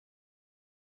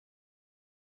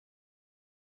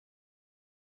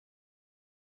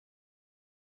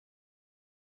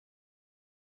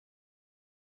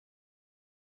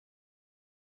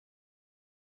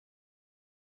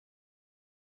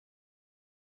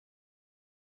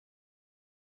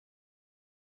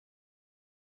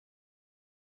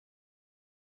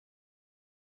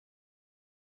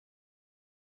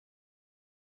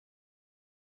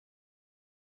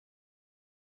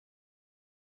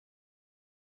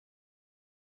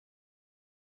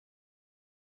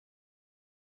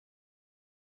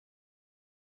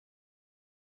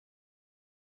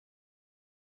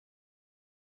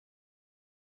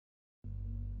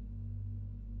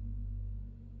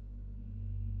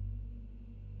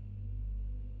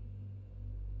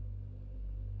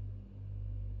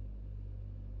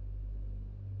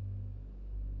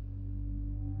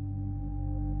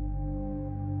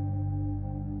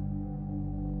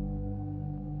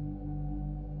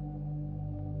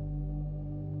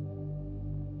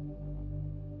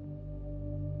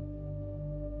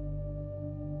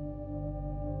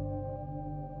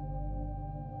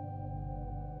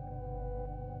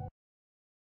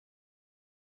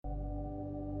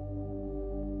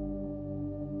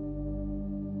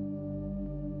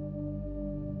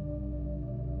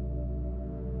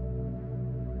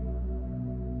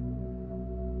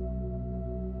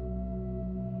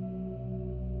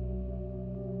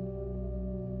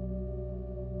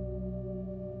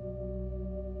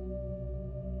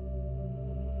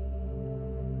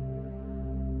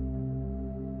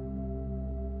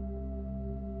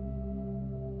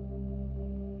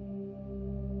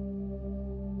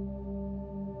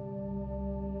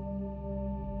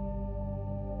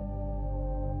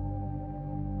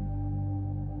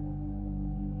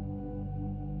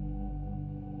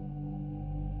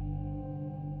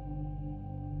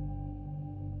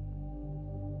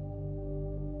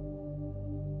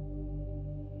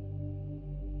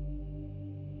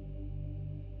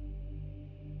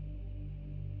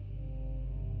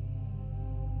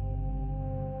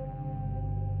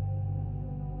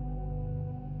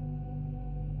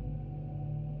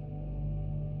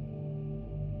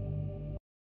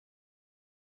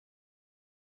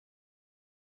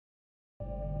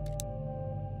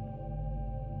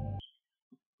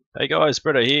Hey guys,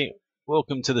 Bretto here.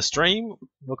 Welcome to the stream.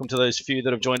 Welcome to those few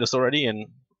that have joined us already and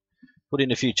put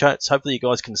in a few chats. Hopefully you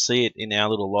guys can see it in our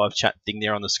little live chat thing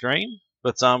there on the screen.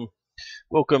 But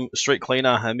welcome Street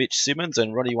Cleaner Mitch Simmons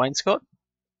and Roddy Wainscott.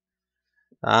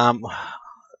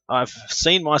 I've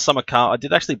seen My Summer Car. I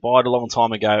did actually buy it a long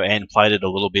time ago and played it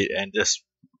a little bit and just,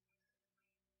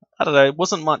 I don't know, it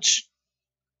wasn't much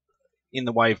in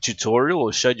the way of tutorial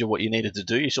or showed you what you needed to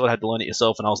do. You sort of had to learn it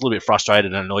yourself, and I was a little bit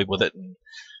frustrated and annoyed with it.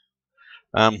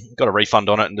 Got a refund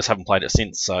on it and just haven't played it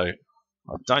since, so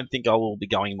I don't think I will be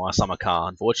going My Summer Car,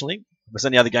 unfortunately. If there's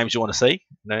any other games you want to see,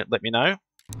 let me know.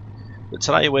 But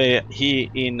today we're here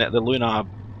in the Lunar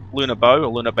Bow, or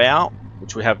Lunar Bow,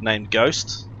 which we have named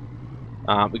Ghost.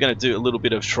 We're going to do a little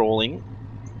bit of trawling.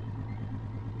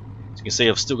 As you can see,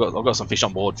 I've got some fish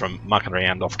on board from mucking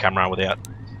around off camera without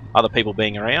other people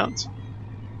being around.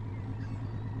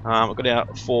 We've got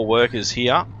our 4 workers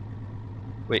here.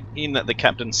 We're in the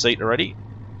captain's seat already,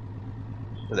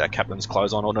 with our captain's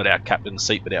clothes on, or not our captain's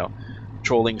seat, but our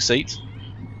trawling seat.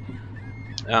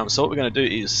 So what we're going to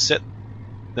do is set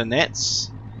the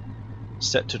nets,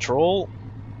 set to trawl.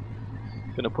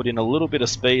 Going to put in a little bit of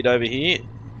speed over here.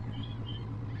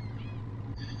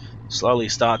 Slowly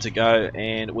start to go,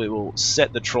 and we will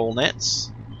set the trawl nets.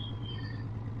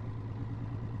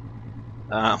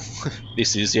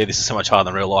 This is so much harder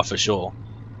than real life for sure.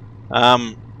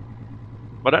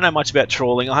 I don't know much about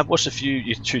trawling. I have watched a few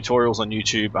tutorials on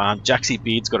YouTube. Jaxie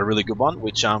Beard's got a really good one,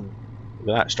 which look at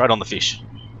that, straight on the fish,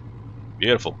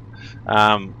 beautiful.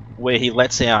 Where he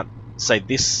lets out, say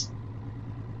this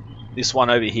one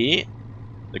over here,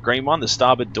 the green one, the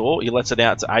starboard door, he lets it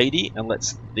out to 80 and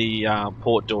lets the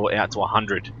port door out to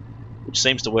 100, which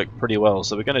seems to work pretty well.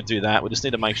 So we're going to do that. We just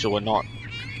need to make sure we're not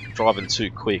driving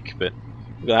too quick. But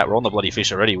look at that, we're on the bloody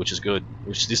fish already, which is good.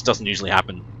 Which this doesn't usually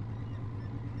happen.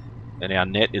 And our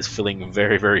net is filling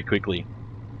very, very quickly.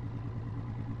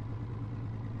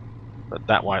 But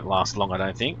that won't last long, I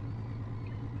don't think.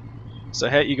 So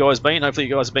how you guys been? Hopefully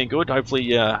you guys have been good. Hopefully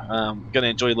you're going to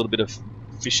enjoy a little bit of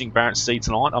fishing Barents Sea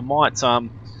tonight. I might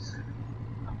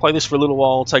play this for a little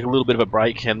while, take a little bit of a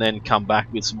break, and then come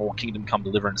back with some more Kingdom Come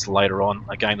Deliverance later on.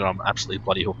 A game that I'm absolutely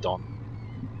bloody hooked on.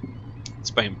 It's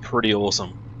been pretty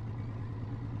awesome.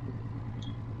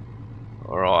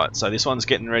 Alright, so this one's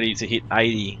getting ready to hit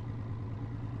 80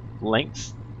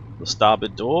 length, the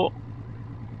starboard door.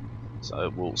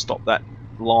 So we'll stop that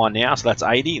line now. So that's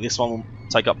 80. This one will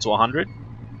take up to 100.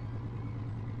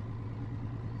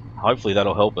 Hopefully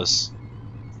that'll help us.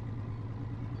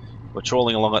 We're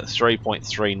trawling along at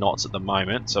 3.3 knots at the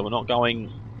moment, so we're not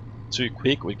going too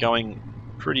quick. We're going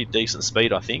pretty decent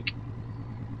speed, I think.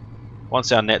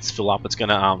 Once our nets fill up, it's going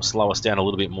to slow us down a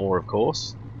little bit more, of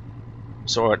course.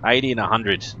 So we're at 80 and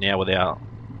 100 now with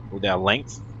our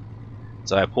length.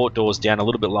 So our port door is down a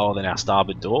little bit lower than our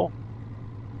starboard door.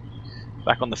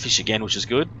 Back on the fish again, which is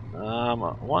good. I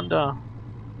wonder...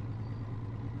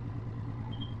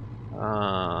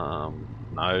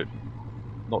 no,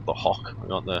 not the hock. I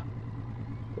got the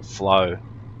flow.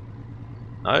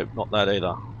 No, not that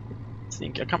either. I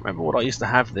can't remember what I used to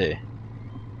have there.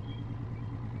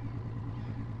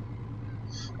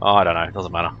 Oh, I don't know. It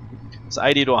doesn't matter. It's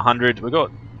 80 to 100. We've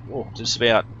got just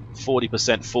about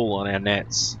 40% full on our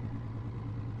nets.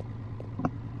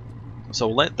 So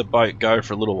we'll let the boat go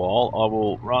for a little while. I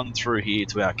will run through here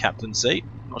to our captain's seat.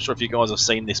 Not sure if you guys have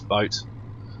seen this boat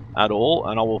at all,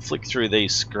 and I will flick through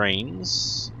these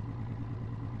screens.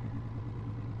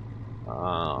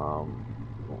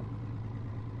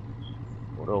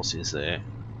 What else is there?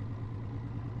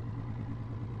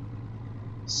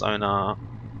 Sonar.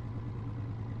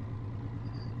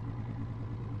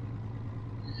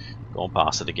 Gone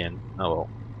past it again. Oh well.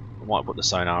 I might put the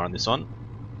sonar on this one.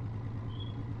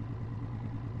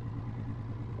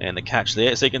 And the catch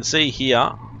there. So you can see here,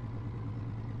 I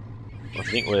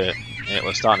think we're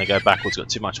starting to go backwards. Got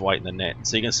too much weight in the net.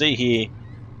 So you can see here,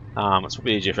 it's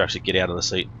probably easier if I actually get out of the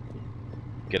seat,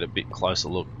 get a bit closer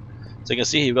look. So you can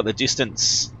see here, you've got the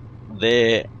distance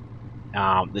there,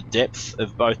 the depth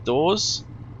of both doors,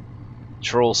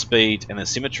 trawl speed, and the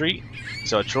symmetry.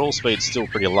 So our trawl speed's still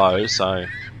pretty low, so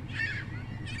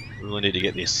we really need to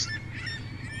get this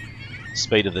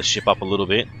speed of the ship up a little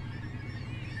bit.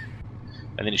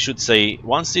 And then you should see,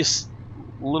 once this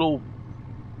little,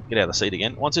 get out of the seat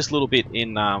again, once this little bit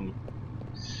in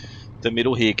the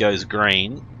middle here goes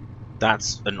green,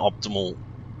 that's an optimal,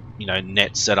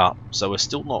 net setup. So we're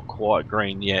still not quite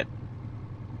green yet.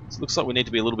 So it looks like we need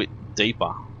to be a little bit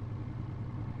deeper.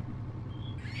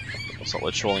 Looks like we're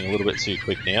trawling a little bit too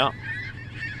quick now.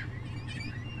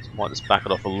 So might just back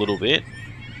it off a little bit.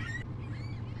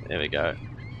 There we go.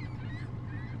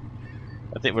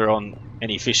 I think we're on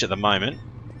any fish at the moment.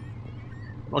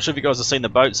 I'm not sure if you guys have seen the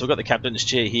boat. So we've got the captain's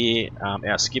chair here,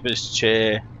 our skipper's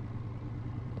chair.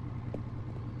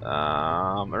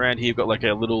 Around here we've got like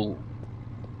a little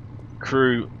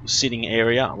crew sitting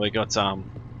area. We've got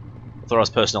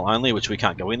authorised personnel only, which we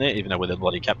can't go in there, even though we're the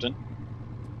bloody captain.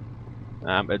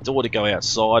 A door to go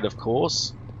outside, of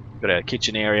course. Got our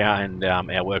kitchen area and our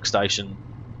workstation.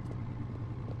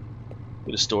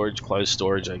 Bit of storage, closed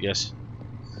storage, I guess.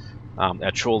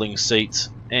 Our trawling seat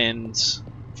and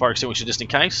fire extinguisher just in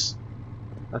case.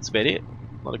 That's about it.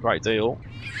 Not a great deal.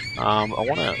 I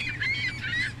want to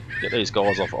get these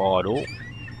guys off idle.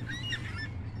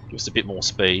 Give us a bit more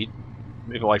speed.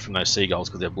 Move away from those seagulls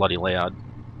because they're bloody loud.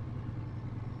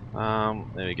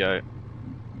 There we go.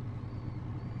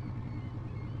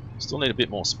 Still need a bit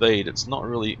more speed. It's not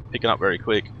really picking up very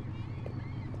quick.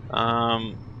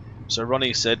 So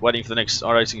Ronnie said waiting for the next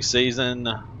iRacing season.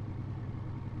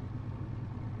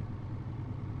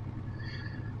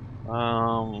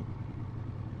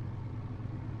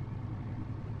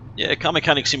 Yeah, Car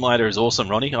Mechanic Simulator is awesome,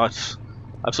 Ronnie. I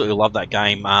absolutely love that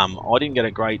game. I didn't get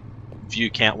a great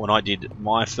view count when I did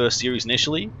my first series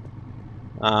initially.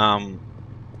 But,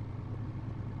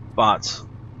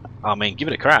 I mean, give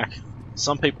it a crack.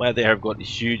 Some people out there have got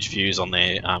huge views on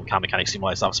their Car Mechanic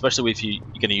Simulator stuff, especially if you're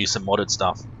going to use some modded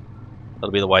stuff.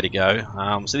 That'll be the way to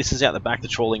go. So this is out the back, the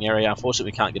trawling area.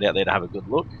 Unfortunately, we can't get out there to have a good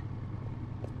look.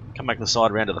 Come back to the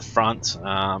side, around to the front.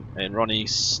 And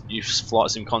Ronnie's new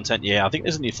flight sim content. Yeah, I think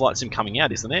there's a new flight sim coming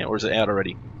out, isn't there? Or is it out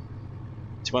already?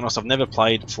 To be honest, I've never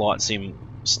played flight sim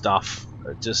stuff.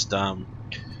 It just, not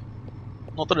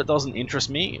that it doesn't interest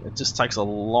me, it just takes a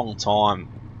long time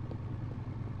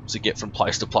to get from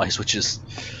place to place, which is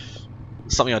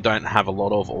something I don't have a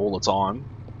lot of all the time.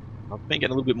 I've been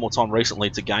getting a little bit more time recently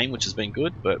to game, which has been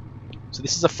good. But so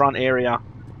this is the front area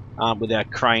with our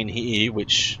crane here,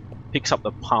 which picks up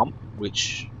the pump,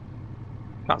 which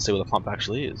can't see where the pump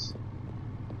actually is.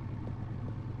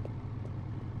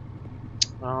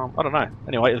 I don't know.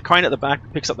 Anyway, the crane at the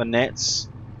back picks up the nets.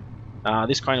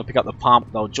 This crane will pick up the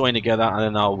pump. They'll join together, and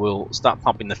then they will start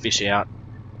pumping the fish out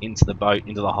into the boat,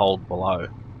 into the hold below.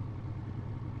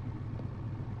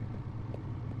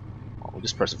 We'll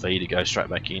just press a V to go straight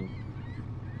back in.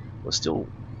 We're still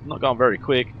not going very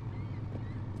quick.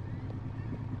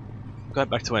 Go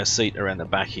back to our seat around the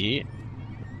back here.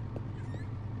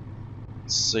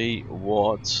 See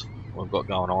what we've got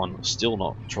going on. Still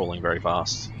not trawling very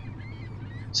fast.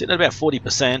 Sitting at about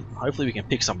 40%. Hopefully we can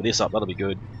pick some of this up. That'll be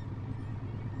good.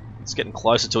 It's getting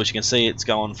closer to it. You can see it's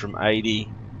going from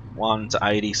 81 to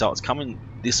 80. So it's coming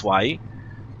this way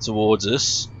towards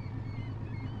us.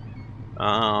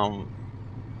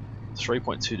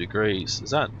 3.2 degrees.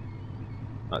 Is that?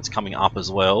 No, it's coming up as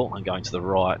well and going to the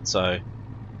right. So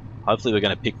hopefully we're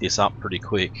going to pick this up pretty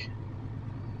quick.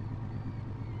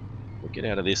 We'll get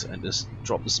out of this and just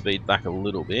drop the speed back a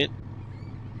little bit.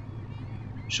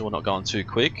 Sure, we're not going too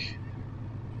quick.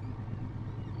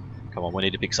 Come on, we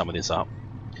need to pick some of this up.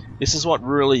 This is what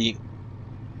really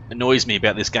annoys me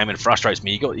about this game and frustrates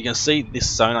me. You can see this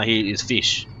sonar here is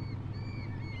fish.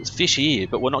 There's fish here,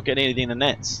 but we're not getting anything in the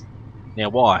nets. Now,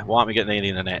 why? Why aren't we getting anything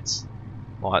in the nets?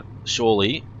 Right,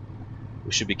 surely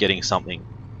we should be getting something.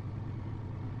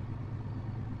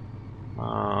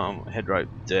 Head rope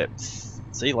depth.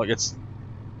 See, like it's...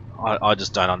 I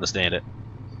just don't understand it.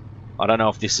 I don't know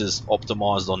if this is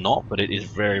optimized or not, but it is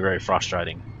very, very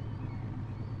frustrating.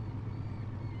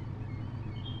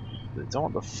 We don't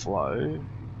want the flow.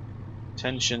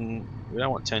 Tension. We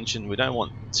don't want tension. We don't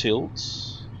want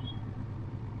tilt.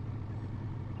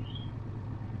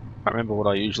 Can't remember what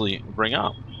I usually bring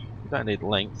up. We don't need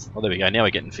length. Oh, there we go. Now we're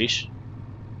getting fish.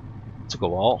 Took a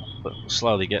while, but we're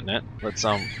slowly getting it. Let's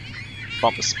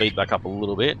bump the speed back up a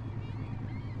little bit.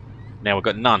 Now we've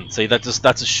got none. See, that's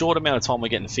a short amount of time we're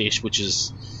getting fish, which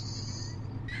is...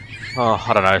 Oh,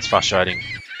 I don't know. It's frustrating.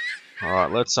 All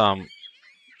right, let's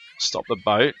stop the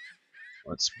boat.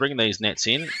 Let's bring these nets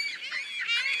in. Let's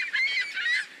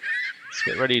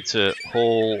get ready to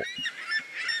haul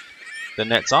the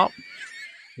nets up.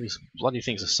 These bloody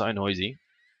things are so noisy.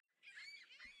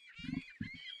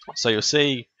 So you'll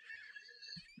see,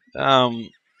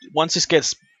 once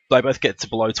they both get to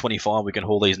below 25, we can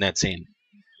haul these nets in.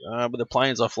 But the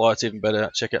planes I fly, it's even better.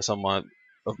 Check out some of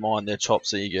mine. They're chopped,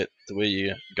 so you get to where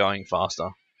you're going faster.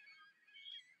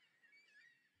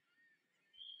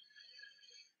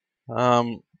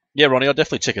 Yeah, Ronnie, I'll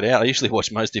definitely check it out. I usually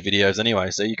watch most of your videos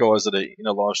anyway, so you guys that are in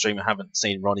a live stream and haven't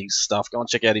seen Ronnie's stuff, go and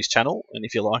check out his channel, and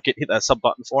if you like it, hit that sub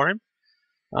button for him.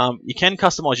 You can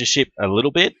customize your ship a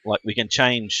little bit, like we can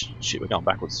change... Shit, we're going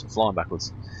backwards, flying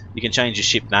backwards. You can change your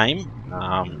ship name.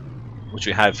 which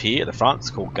we have here at the front.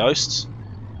 It's called Ghosts.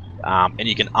 And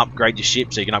you can upgrade your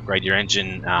ship, so you can upgrade your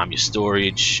engine, your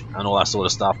storage, and all that sort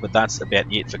of stuff. But that's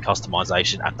about it for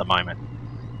customization at the moment.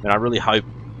 And I really hope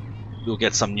we'll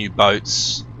get some new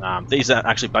boats. These are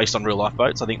actually based on real life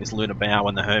boats. I think this Lunar Bow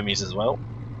and the Hermes as well.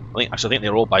 I think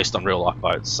they're all based on real life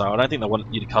boats. So I don't think they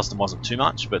want you to customize them too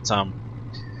much. But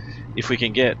if we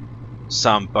can get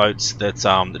some boats that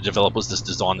the developers just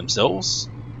design themselves,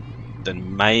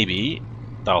 then maybe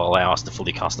they'll allow us to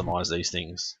fully customize these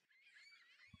things.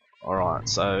 Alright,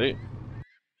 so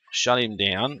shut him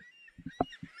down.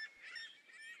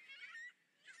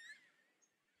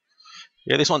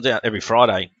 Yeah, this one's out every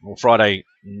Friday, or Friday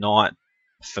night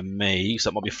for me, so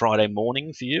it might be Friday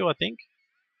morning for you, I think.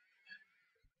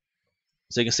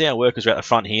 So you can see our workers are at the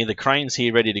front here. The crane's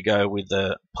here ready to go with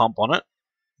the pump on it.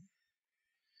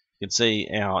 You can see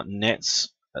our nets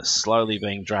are slowly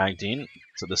being dragged in,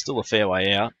 so there's still a fair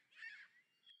way out.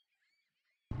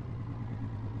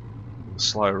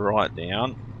 Slow right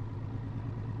down.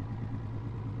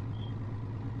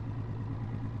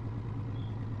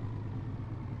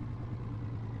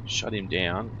 Shut him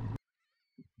down,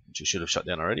 which you should have shut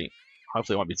down already.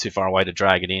 Hopefully it won't be too far away to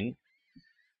drag it in.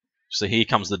 So here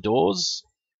comes the doors.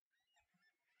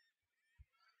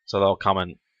 So they'll come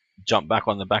and jump back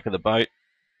on the back of the boat.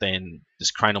 Then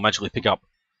this crane will magically pick up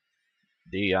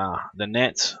the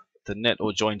net. The net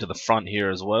will join to the front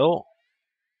here as well.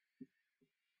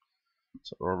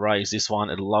 So we'll raise this one.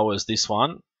 It lowers this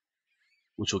one,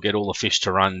 which will get all the fish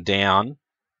to run down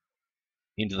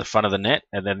into the front of the net,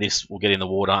 and then this will get in the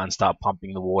water and start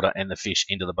pumping the water and the fish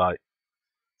into the boat.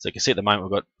 So you can see at the moment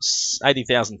we've got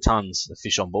 80,000 tons of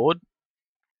fish on board,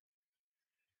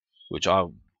 which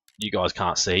you guys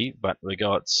can't see, but we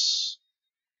got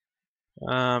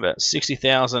about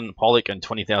 60,000 pollock and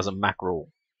 20,000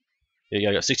 mackerel. There you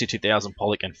go, got 62,000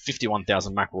 pollock and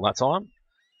 51,000 mackerel that time.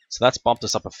 So that's bumped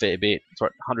us up a fair bit. It's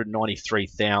at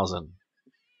 193,000.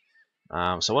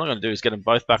 So what I'm going to do is get them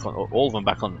both back on, or all of them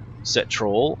back on set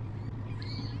trawl.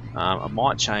 I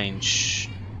might change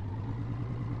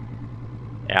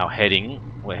our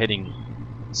heading. We're heading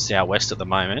southwest at the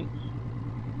moment,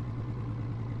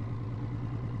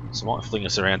 so I might fling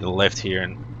us around to the left here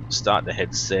and start to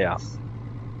head south.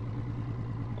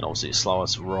 And obviously slow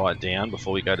us right down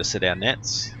before we go to set our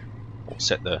nets, or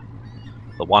set the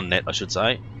one net, I should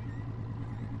say.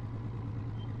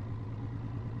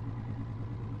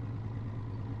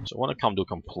 So I want to come to a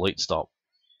complete stop.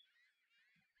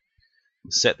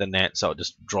 Set the net so it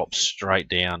just drops straight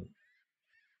down.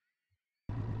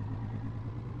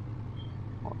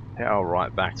 Power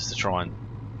right back just to try and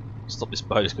stop this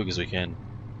boat as quick as we can.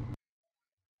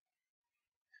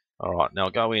 Alright, now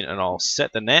I'll go in and I'll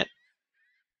set the net.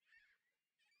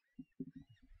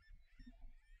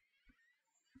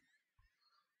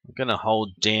 I'm going to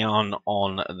hold down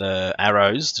on the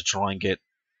arrows to try and get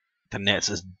the nets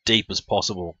as deep as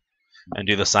possible, and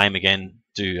do the same again,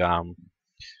 do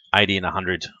 80 and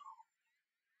 100,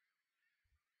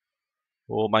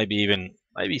 or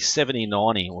maybe 70,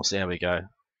 90. We'll see how we go.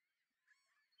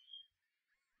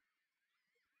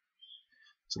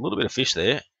 It's a little bit of fish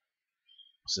there.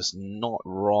 It's just not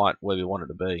right where we want it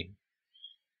to be.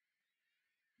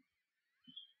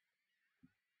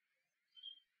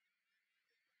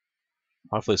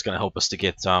 Hopefully it's going to help us to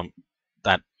get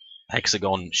that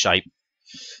hexagon shape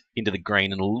into the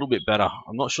green and a little bit better.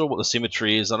 I'm not sure what the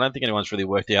symmetry is. I don't think anyone's really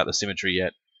worked out the symmetry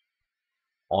yet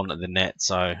on the net,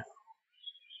 so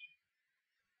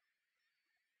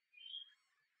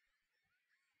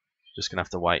just gonna have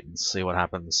to wait and see what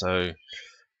happens. So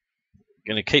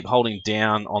gonna keep holding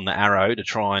down on the arrow to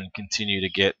try and continue to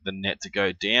get the net to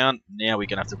go down. Now we're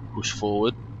gonna have to push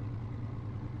forward.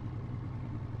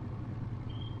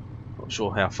 Not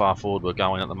sure how far forward we're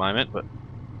going at the moment, but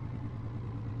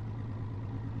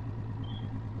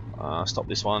stop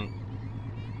this one.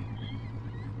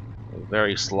 We're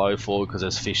very slow forward because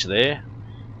there's fish there.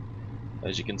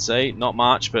 As you can see, not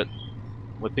much, but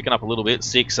we're picking up a little bit.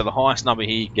 6, so the highest number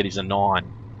here you can get is a 9,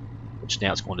 which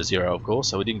now it's gone to 0, of course,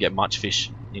 so we didn't get much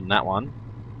fish in that one.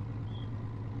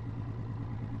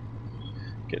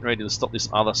 Getting ready to stop this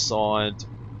other side.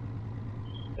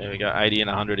 There we go, 80 and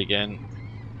 100 again.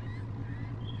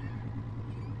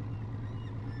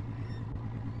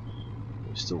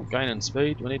 We're still gaining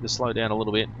speed. We need to slow down a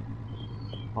little bit.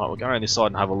 Alright, we'll go around this side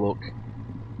and have a look.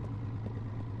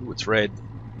 Ooh, it's red.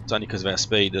 It's only because of our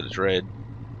speed that it's red.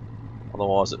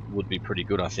 Otherwise it would be pretty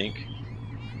good, I think.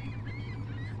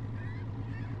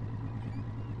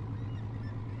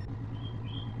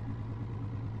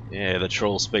 Yeah, the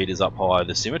trawl speed is up high.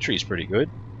 The symmetry is pretty good.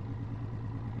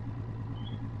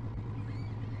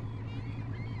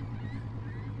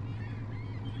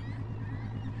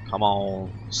 Come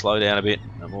on, slow down a bit,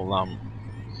 and we'll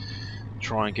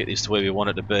try and get this to where we want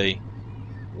it to be.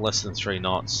 Less than 3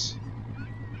 knots.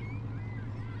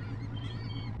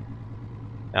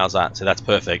 How's that? So that's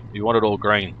perfect. We want it all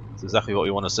green. It's exactly what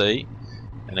we want to see.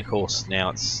 And of course,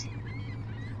 now it's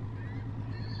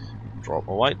drop.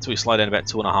 We'll wait until we slow down about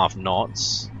 2.5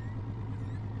 knots.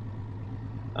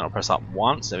 And I'll press up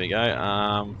once. There we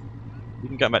go. We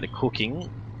can go back to cooking.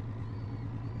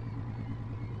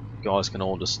 Guys can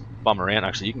all just bum around.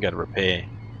 Actually, you can go to repair.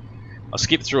 I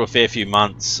skipped through a fair few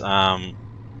months to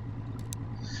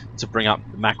bring up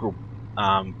the mackerel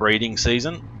breeding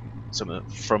season. So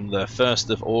from the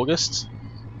 1st of August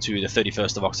to the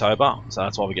 31st of October. So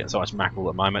that's why we get so much mackerel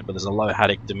at the moment. But there's a low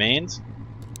haddock demand.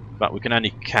 But we can only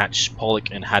catch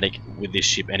pollock and haddock with this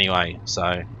ship anyway.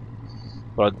 So,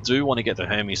 but I do want to get the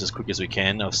Hermes as quick as we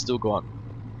can. I've still got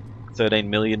 $13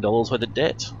 million worth of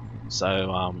debt.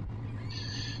 So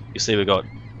you see we've got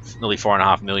nearly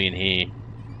 4.5 million here.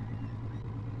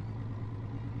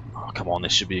 Oh, come on,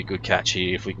 this should be a good catch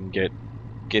here if we can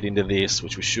get into this,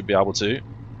 which we should be able to.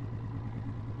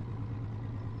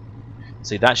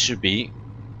 See, that should be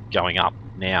going up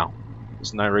now.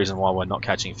 There's no reason why we're not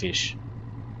catching fish.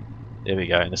 There we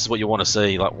go. And this is what you want to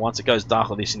see. Like once it goes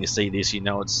dark like this and you see this, you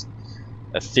know it's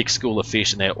a thick school of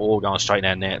fish and they're all going straight in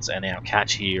our nets, and our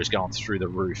catch here is going through the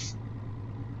roof,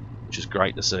 which is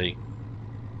great to see.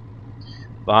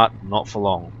 But not for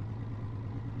long.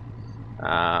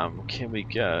 Can we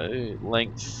go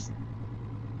length?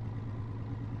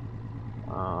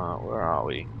 Where are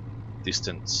we?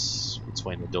 Distance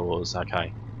between the doors.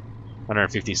 Okay,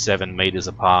 157 meters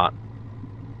apart,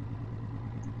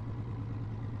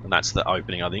 and that's the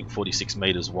opening. I think 46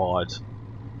 meters wide.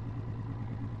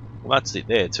 Well, that's it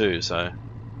there too. So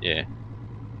yeah,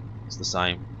 it's the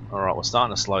same. All right, we're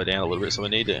starting to slow down a little bit, so we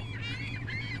need to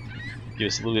give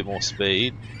us a little bit more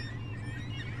speed.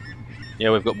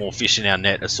 Yeah, we've got more fish in our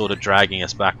net. It's sort of dragging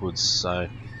us backwards, so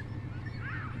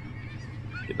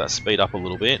get that speed up a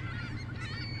little bit.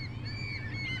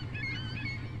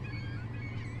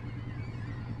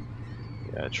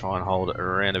 Yeah, try and hold it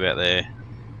around about there.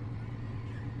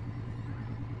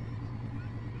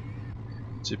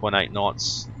 2.8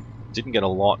 knots. Didn't get a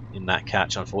lot in that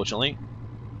catch, unfortunately.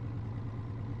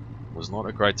 There's not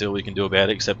a great deal we can do about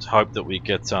it, except hope that we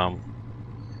get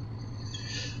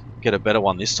a better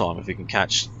one this time if we can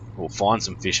catch or find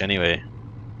some fish anywhere.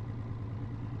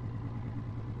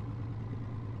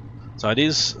 So it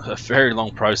is a very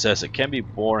long process. It can be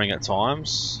boring at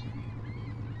times.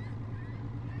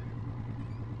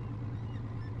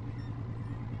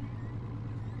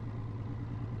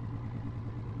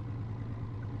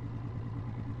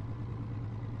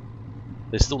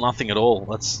 There's still nothing at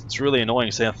all. It's really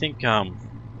annoying. See, I think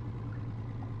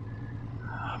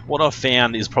what I've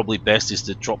found is probably best is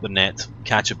to drop the net,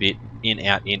 catch a bit, in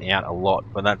out a lot.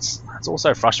 But that's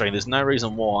also frustrating. There's no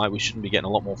reason why we shouldn't be getting a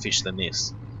lot more fish than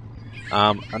this.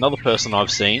 Another person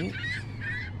I've seen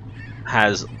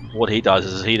has, what he does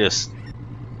is he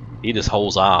just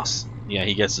hauls ass. Yeah,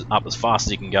 he gets up as fast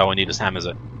as he can go and he just hammers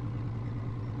it,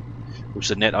 which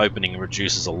the net opening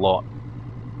reduces a lot.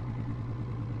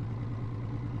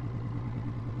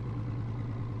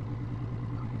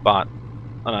 But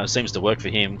I don't know, it seems to work for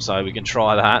him, so we can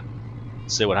try that,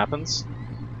 see what happens.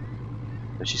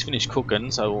 But she's finished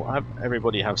cooking, so we'll have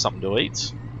everybody have something to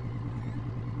eat.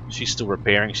 She's still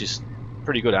repairing. She's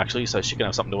pretty good actually, so she can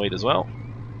have something to eat as well.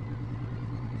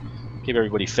 Keep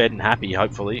everybody fed and happy,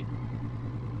 hopefully.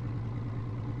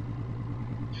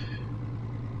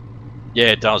 Yeah,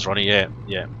 it does, Ronnie.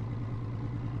 Yeah.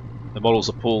 The models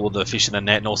are pull the fish in the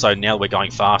net, and also now we're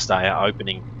going faster. Our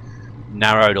opening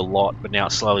narrowed a lot, but now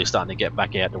it's slowly starting to get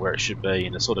back out to where it should be,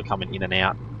 and it's sort of coming in and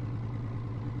out.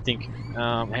 I think,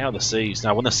 how are the seas?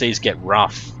 Now, when the seas get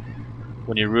rough,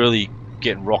 when you're really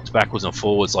getting rocked backwards and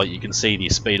forwards, like you can see the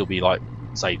speed will be like,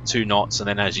 say, 2 knots, and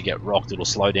then as you get rocked, it'll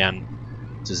slow down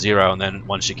to 0, and then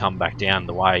once you come back down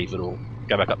the wave, it'll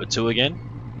go back up to 2 again.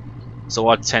 So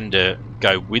I tend to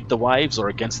go with the waves or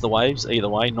against the waves, either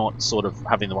way, not sort of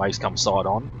having the waves come side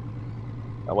on.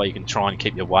 That way you can try and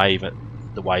keep your wave at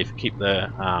keep the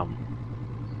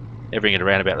everything at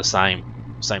around about the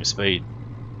same speed.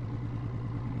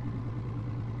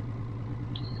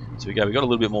 So we got a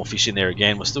little bit more fish in there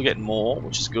again. We're still getting more,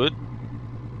 which is good.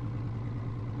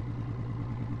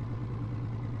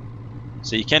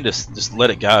 So you can just let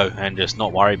it go and just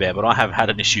not worry about it. But I have had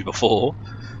an issue before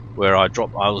where I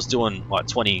was doing like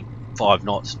 25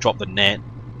 knots, dropped the net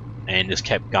and just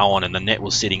kept going, and the net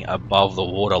was sitting above the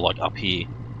water, like up here.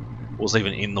 It wasn't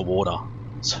even in the water.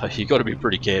 So you got to be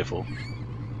pretty careful.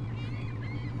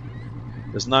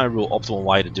 There's no real optimal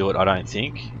way to do it, I don't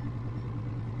think.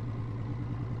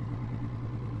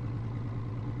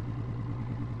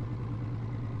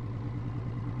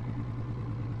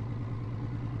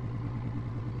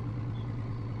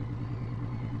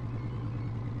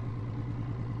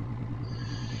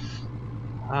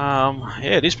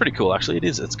 Yeah, it is pretty cool actually. It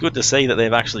is. It's good to see that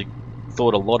they've actually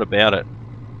thought a lot about it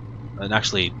and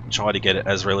actually try to get it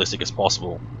as realistic as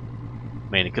possible.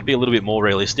 I mean, it could be a little bit more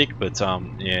realistic, but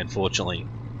yeah, unfortunately,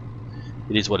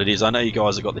 it is what it is. I know you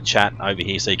guys have got the chat over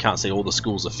here, so you can't see all the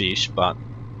schools of fish, but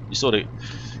you sort of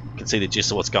can see the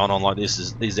gist of what's going on. Like this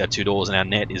is these are our two doors, and our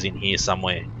net is in here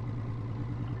somewhere.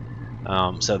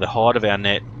 So the height of our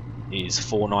net is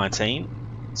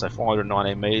 419, so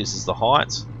 419 meters is the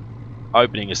height.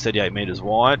 Opening is 38 meters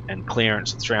wide, and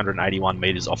clearance at 381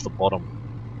 meters off the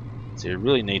bottom. So you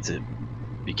really need to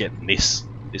be getting this.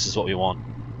 This is what we want.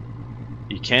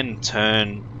 You can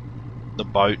turn the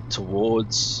boat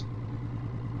towards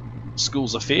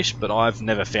schools of fish, but I've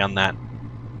never found that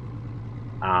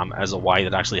as a way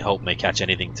that actually helped me catch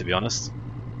anything, to be honest.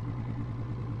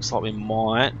 Looks like we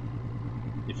might,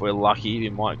 if we're lucky, we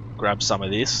might grab some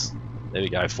of this. There we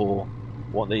go, for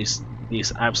what these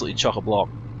absolutely chock-a-block.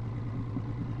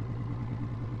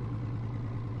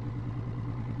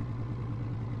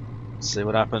 See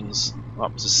what happens.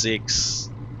 Up to 6.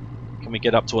 Can we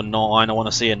get up to a 9? I want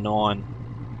to see a 9.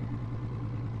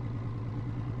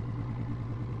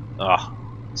 Ah,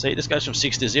 see, it just goes from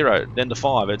 6 to 0, then to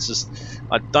 5. It's just,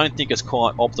 I don't think it's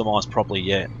quite optimized properly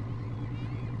yet.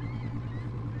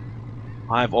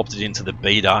 I've opted into the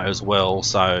beta as well,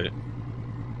 so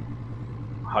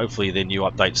hopefully the new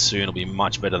update soon will be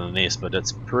much better than this, but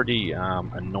it's pretty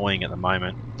annoying at the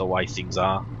moment, the way things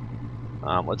are.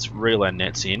 Let's reel our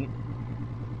nets in.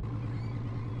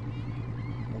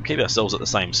 We'll keep ourselves at the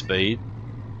same speed.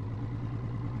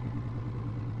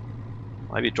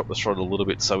 Maybe drop the throttle a little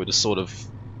bit so we're just sort of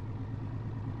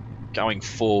going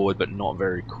forward but not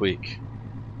very quick.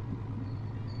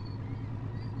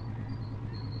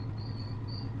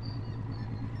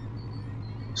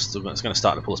 Still, it's going to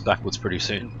start to pull us backwards pretty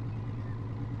soon.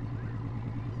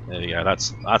 There we go,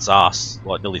 that's us,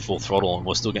 like nearly full throttle, and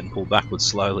we're still getting pulled backwards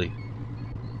slowly.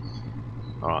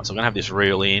 Alright, so I'm going to have this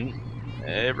reel in.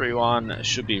 Everyone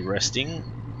should be resting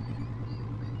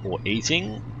or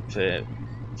eating. For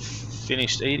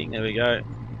finished eating, there we go.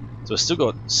 So we've still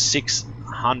got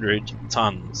 600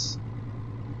 tons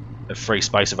of free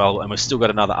space available, and we've still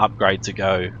got another upgrade to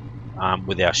go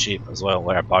with our ship as well,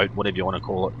 or our boat, whatever you want to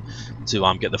call it,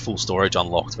 to get the full storage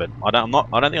unlocked. But I don't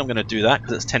think I'm going to do that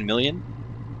because it's 10 million.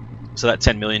 So that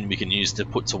 10 million we can use to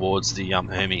put towards the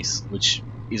Hermes, which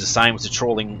is the same as the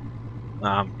trawling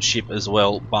ship as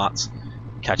well, but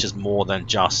catches more than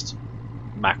just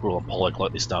mackerel and pollock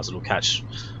like this does. It'll catch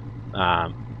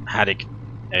haddock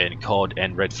and cod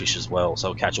and redfish as well, so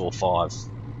it'll catch all 5.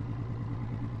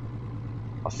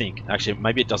 I think. Actually,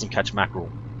 maybe it doesn't catch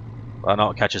mackerel, but I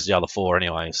know it catches the other 4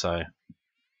 anyway, so.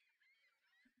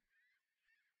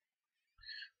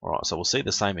 Alright, so we'll see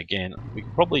the same again. We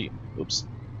can probably, oops,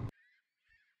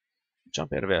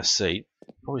 jump out of our seat,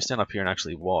 probably stand up here and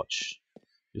actually watch.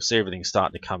 You'll see everything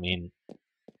starting to come in.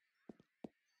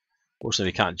 Fortunately,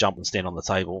 we can't jump and stand on the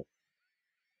table.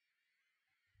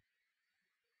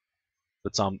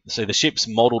 But so the ship's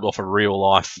modelled off the real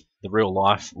life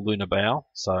lunar bow,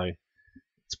 so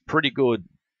it's pretty good.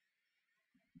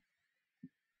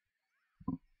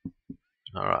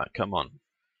 Alright, come on.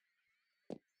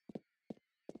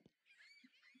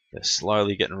 They're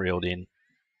slowly getting reeled in.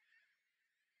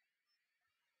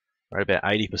 We're at about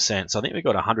 80%, so I think we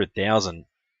got 100,000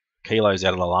 kilos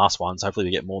out of the last one, so hopefully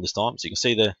we get more this time. So you can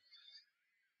see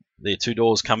the 2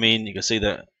 doors come in, you can see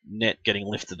the net getting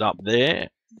lifted up there.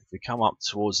 If we come up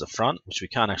towards the front, which we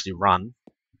can't actually run,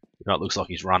 you know, it looks like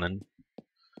he's running.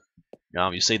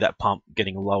 You see that pump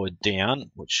getting lowered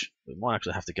down, which we might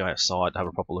actually have to go outside to have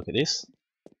a proper look at this.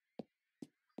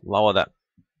 Lower that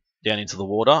down into the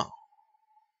water.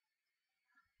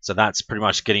 So that's pretty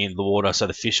much getting into the water, so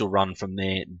the fish will run from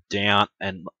there down,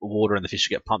 and the water and the fish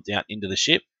will get pumped out into the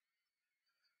ship.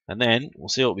 And then we'll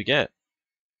see what we get.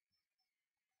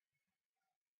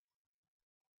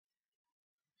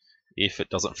 If it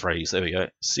doesn't freeze. There we go.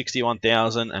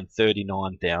 61,000 and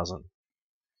 39,000.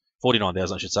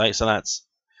 49,000 I should say. So that's,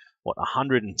 what,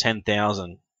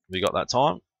 110,000 we got that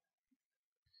time.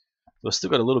 We've still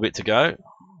got a little bit to go.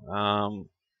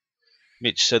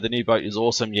 Mitch said the new boat is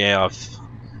awesome. Yeah,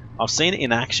 I've seen it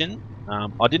in action.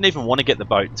 I didn't even want to get the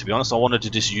boat, to be honest. I wanted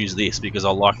to just use this because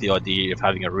I like the idea of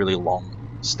having a really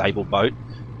long, stable boat.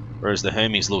 Whereas the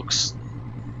Hermes looks,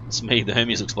 to me, the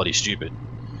Hermes looks bloody stupid.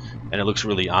 And it looks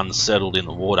really unsettled in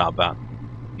the water, but,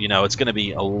 you know, it's going to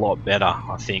be a lot better,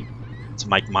 I think, to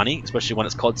make money, especially when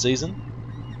it's cod season.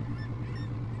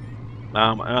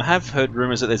 And I have heard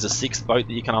rumours that there's a 6th boat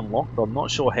that you can unlock, but I'm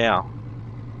not sure how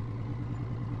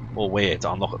or where to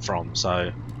unlock it from,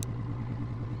 so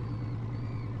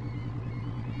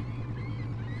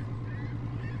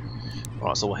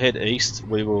Right, so we'll head east.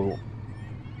 We will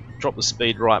drop the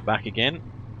speed right back again.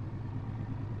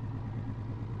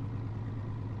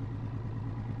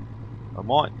 I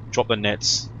might drop the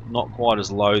nets not quite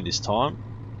as low this time.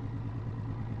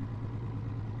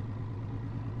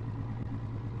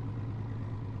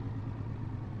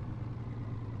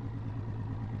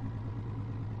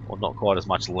 Or not quite as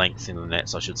much length in the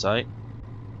nets, I should say.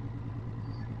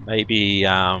 Maybe,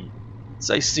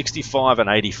 say 65 and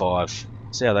 85.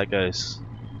 See how that goes.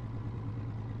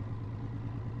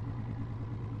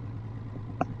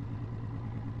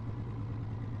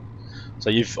 So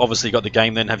you've obviously got the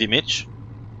game then, have you, Mitch?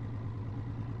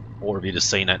 Or have you just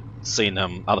seen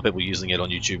other people using it on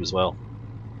YouTube as well?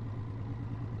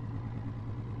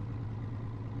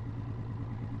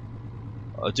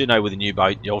 I do know with a new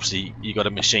boat, you got to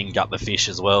machine gut the fish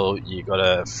as well. You got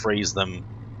to freeze them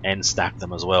and stack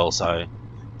them as well. So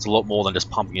it's a lot more than just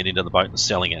pumping it into the boat and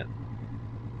selling it.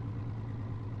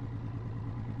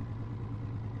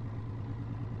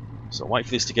 So wait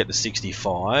for this to get to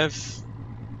 65.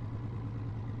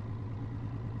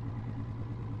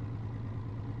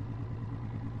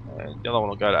 And the other one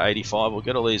will go to 85. We'll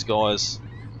get all these guys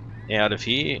out of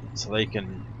here so they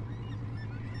can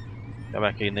go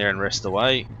back in there and rest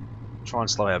away. Try and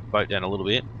slow our boat down a little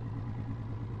bit.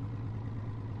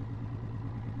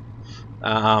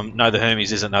 No, the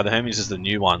Hermes isn't. No, the Hermes is the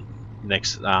new one.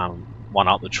 Next one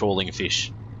up, the trawling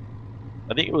fish.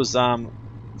 I think it was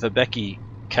Verbecki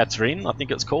Catherine, I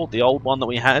think it's called, the old one that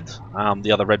we had.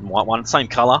 The other red and white one, same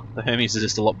colour. The Hermes is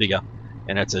just a lot bigger,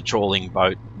 and it's a trawling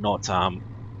boat, not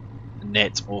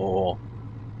net or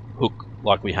hook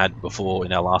like we had before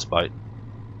in our last boat.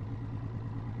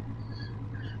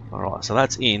 Alright, so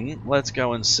that's in. Let's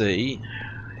go and see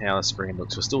how the screen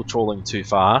looks. We're still trawling too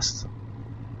fast,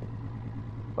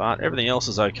 but everything else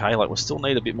is okay. Like, we still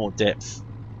need a bit more depth.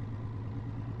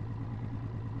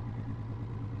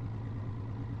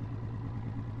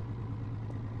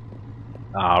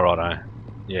 Ah, righto.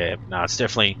 Yeah, no, it's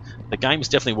definitely, the game is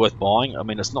definitely worth buying. I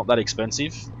mean, it's not that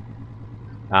expensive.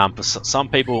 For some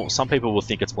people will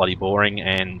think it's bloody boring,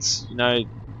 and you know,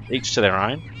 each to their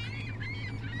own.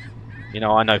 You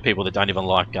know, I know people that don't even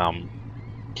like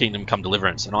Kingdom Come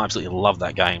Deliverance, and I absolutely love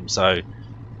that game. So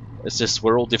it's just,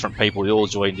 we're all different people. We all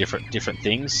enjoy different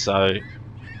things. So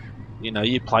you know,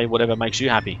 you play whatever makes you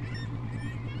happy.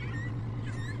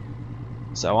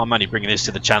 So I'm only bringing this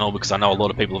to the channel because I know a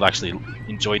lot of people have actually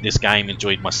enjoyed this game,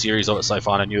 enjoyed my series of it so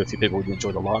far, and I knew a few people would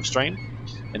enjoy the live stream.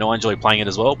 And I enjoy playing it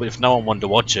as well, but if no one wanted to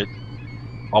watch it,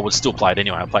 I would still play it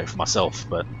anyway. I play it for myself,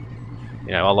 but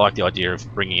you know, I like the idea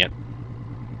of bringing it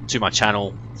to my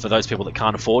channel for those people that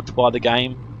can't afford to buy the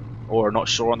game or are not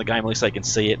sure on the game. At least they can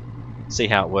see it, see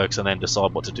how it works, and then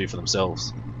decide what to do for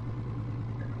themselves.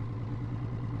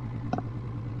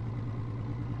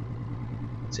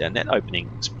 See, our net opening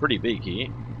is pretty big here.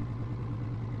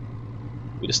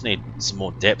 We just need some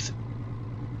more depth.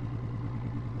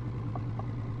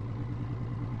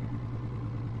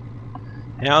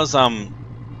 How's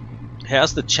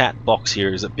the chat box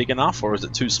here? Is it big enough or is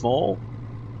it too small?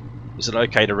 Is it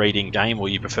okay to read in game, or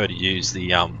you prefer to use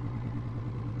the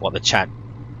like the chat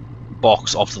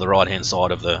box off to the right hand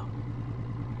side of the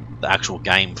actual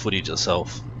game footage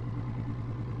itself?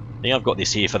 I think I've got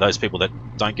this here for those people that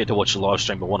don't get to watch the live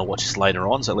stream but want to watch this later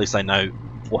on, so at least they know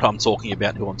what I'm talking about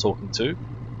and who I'm talking to.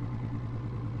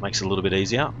 Makes it a little bit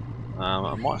easier.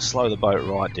 I might slow the boat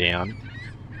right down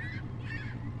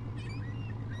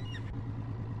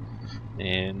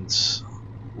and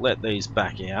let these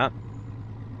back out.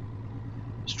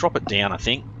 Just drop it down, I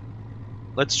think.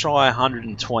 Let's try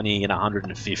 120 and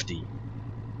 150.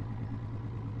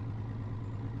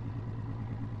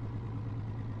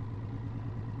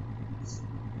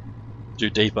 Do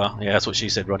deeper. Yeah, that's what she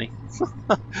said, Ronnie.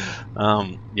 Yeah,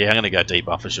 I'm going to go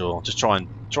deeper for sure. Just try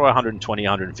 120,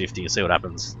 150 and see what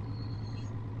happens.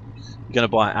 You're going to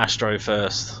buy Astro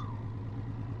first.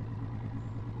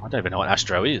 I don't even know what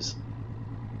Astro is.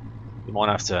 You might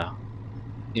have to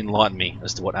enlighten me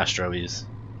as to what Astro is.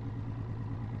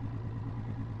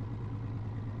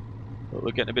 But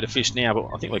we're getting a bit of fish now,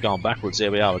 but I think we're going backwards.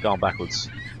 There we are, we're going backwards.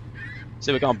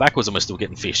 See, we're going backwards and we're still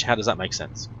getting fish. How does that make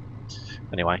sense?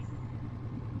 Anyway.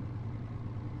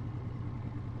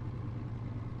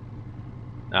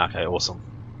 Okay, awesome.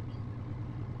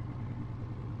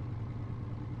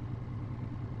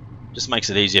 Just makes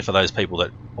it easier for those people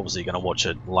that obviously are going to watch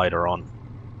it later on.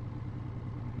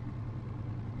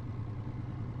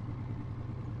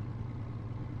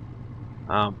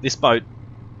 This boat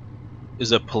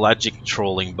is a pelagic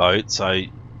trawling boat, so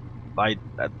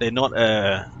they're not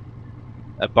a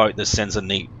boat that sends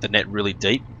the net really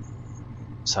deep.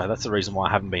 So that's the reason why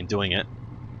I haven't been doing it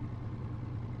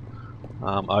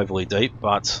overly deep.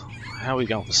 But how are we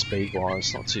going for speed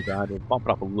wise? Not too bad. We'll bump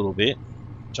it up a little bit.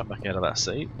 Jump back out of that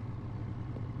seat.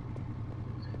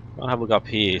 I'll have a look up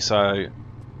here. So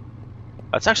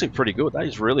that's actually pretty good. That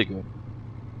is really good.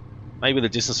 Maybe the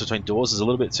distance between doors is a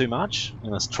little bit too much,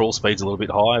 and the trawl speed's a little bit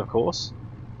high, of course.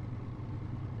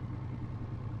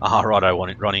 Ah, right, I want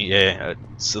it, Ronnie. Yeah,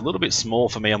 it's a little bit small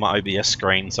for me on my OBS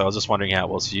screen, so I was just wondering how it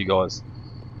was for you guys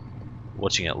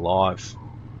watching it live.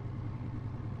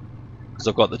 Because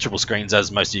I've got the triple screens,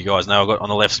 as most of you guys know. I've got on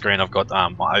the left screen, I've got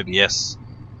my OBS,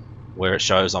 where it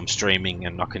shows I'm streaming,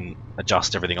 and I can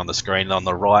adjust everything on the screen. And on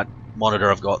the right monitor,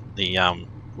 I've got the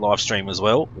live stream as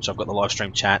well, which I've got the live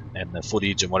stream chat and the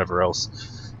footage and whatever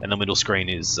else, and the middle screen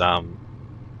is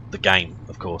the game,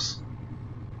 of course.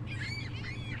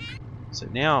 So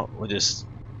now we're just,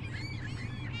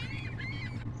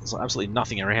 there's absolutely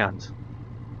nothing around,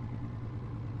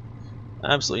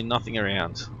 absolutely nothing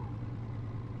around.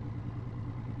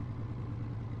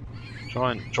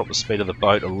 Try and drop the speed of the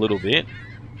boat a little bit.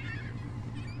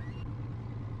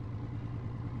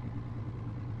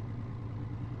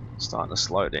 Starting to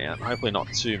slow down, hopefully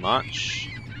not too much.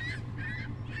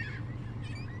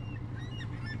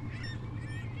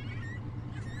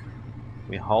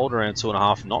 We hold around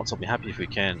 2.5 knots, I'll be happy if we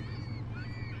can.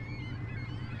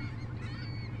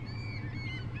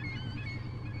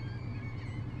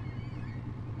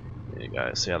 There you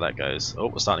go, see how that goes. Oh,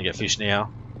 we're starting to get fish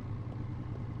now.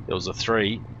 There was a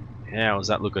 3. How is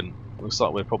that looking? Looks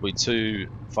like we're probably too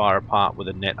far apart with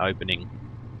a net opening,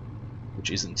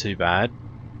 which isn't too bad.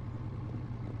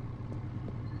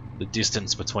 The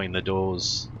distance between the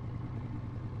doors.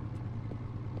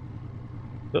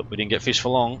 But we didn't get fish for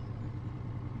long.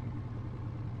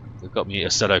 They've got me a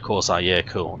Assetto Corsair, yeah,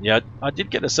 cool. Yeah, I did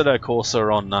get a Assetto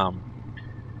Corsair on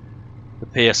the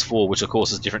PS4, which of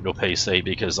course is different to a PC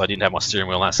because I didn't have my steering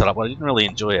wheel and that set up, but I didn't really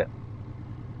enjoy it.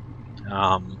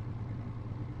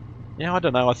 Yeah, I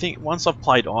don't know, I think once I've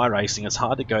played iRacing, it's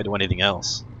hard to go to anything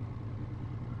else.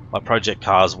 Like Project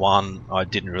Cars 1, I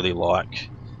didn't really like.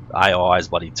 The AI is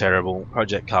bloody terrible.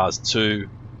 Project Cars 2,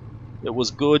 it was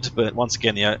good, but once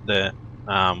again the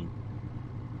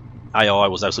AI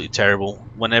was absolutely terrible.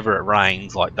 Whenever it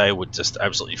rained, like they would just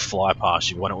absolutely fly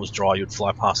past you. When it was dry, you'd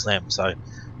fly past them. So it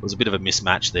was a bit of a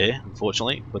mismatch there,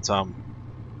 unfortunately. But a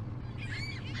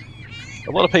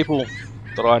lot of people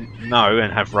that I know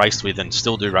and have raced with and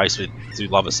still do race with do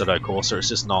love Assetto Corsa. It's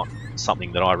just not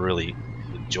something that I really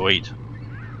enjoyed.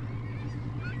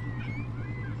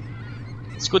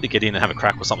 It's good to get in and have a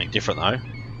crack with something different though. I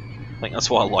think that's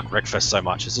why I like Wreckfest so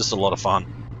much. It's just a lot of fun.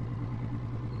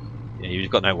 Yeah,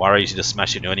 you've got no worries, you just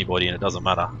smash into anybody and it doesn't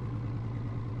matter.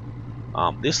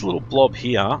 This little blob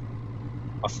here,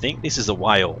 I think this is a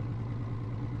whale.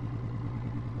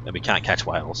 And we can't catch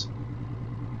whales.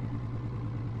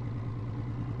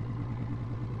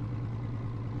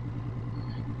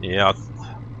 Yeah,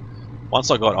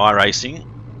 once I got iRacing,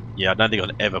 yeah, I don't think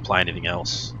I'd ever play anything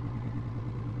else.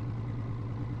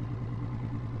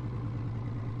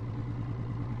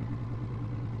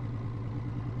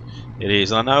 It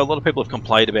is, and I know a lot of people have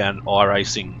complained about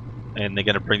iRacing, and they're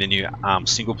going to bring the new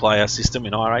single-player system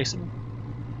in iRacing,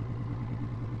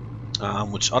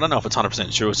 which I don't know if it's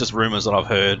 100% true. It's just rumours that I've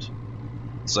heard.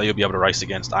 So you'll be able to race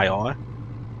against AI,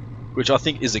 which I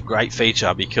think is a great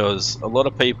feature because a lot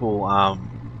of people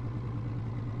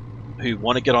who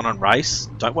want to get on and race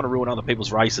don't want to ruin other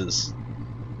people's races.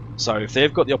 So if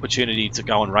they've got the opportunity to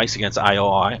go and race against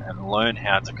AI and learn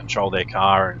how to control their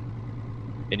car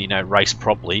and you know, race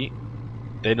properly,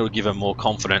 then it'll give them more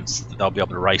confidence that they'll be able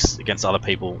to race against other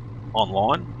people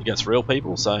online, against real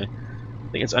people. So I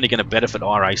think it's only going to benefit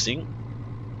iRacing,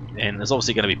 and there's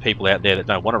obviously going to be people out there that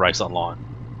don't want to race online.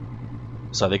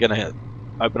 So they're going to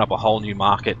open up a whole new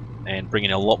market and bring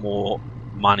in a lot more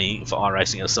money for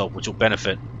iRacing itself, which will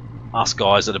benefit us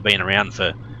guys that have been around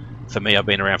for me, I've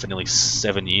been around for nearly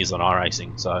 7 years on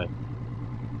iRacing, so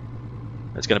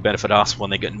it's going to benefit us when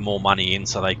they're getting more money in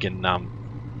so they can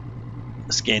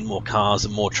scan more cars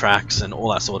and more tracks and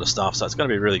all that sort of stuff. So it's going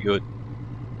to be really good.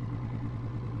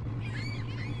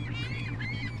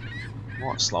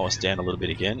 Might slow us down a little bit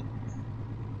again.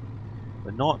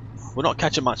 We're not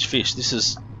catching much fish. This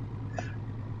is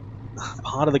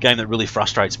part of the game that really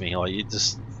frustrates me. Like, you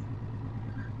just,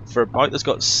 for a boat that's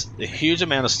got a huge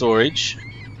amount of storage,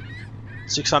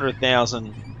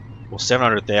 600,000 or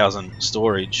 700,000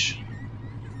 storage,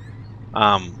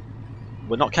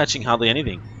 we're not catching hardly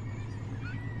anything.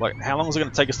 Like, how long is it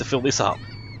going to take us to fill this up?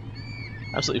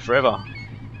 Absolutely forever.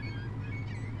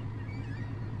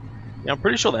 Yeah, I'm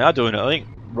pretty sure they are doing it. I think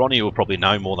Ronnie will probably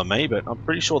know more than me, but I'm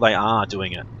pretty sure they are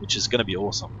doing it, which is going to be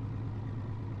awesome.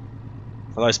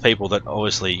 For those people that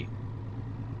obviously,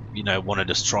 you know, want to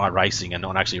just try racing and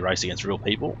not actually race against real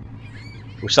people,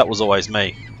 which that was always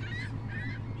me.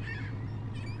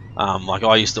 Like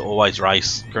I used to always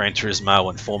race Gran Turismo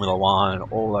and Formula 1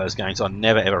 and all those games. I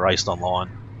never ever raced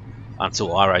online until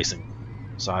iRacing.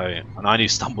 So, and I only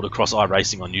stumbled across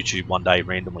iRacing on YouTube one day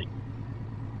randomly.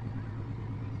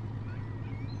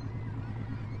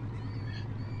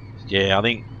 Yeah, I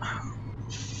think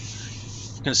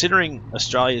considering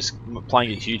Australia's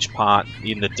playing a huge part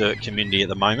in the dirt community at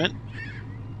the moment,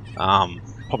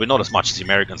 probably not as much as the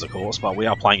Americans, of course, but we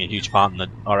are playing a huge part in the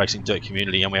iRacing dirt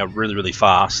community, and we are really, really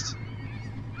fast.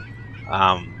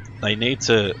 They need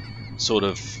to sort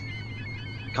of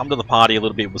come to the party a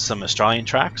little bit with some Australian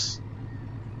tracks,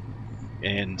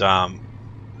 and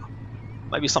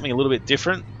maybe something a little bit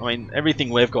different. I mean, everything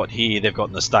we've got here, they've got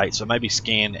in the States, so maybe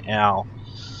scan our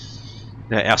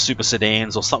super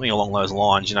sedans or something along those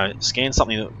lines. You know, scan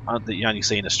something that you only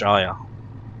see in Australia.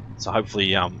 So hopefully,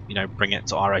 you know, bring it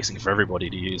to iRacing for everybody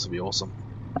to use will be awesome.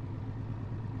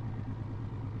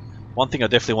 One thing I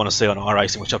definitely want to see on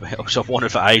iRacing, which I've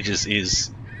wanted for ages,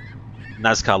 is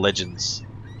NASCAR Legends.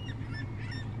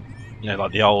 You know,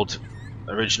 like the old,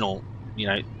 original, you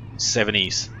know,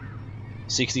 70s,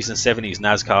 60s and 70s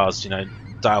NASCARs. You know,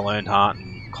 Dale Earnhardt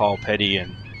and Kyle Petty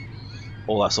and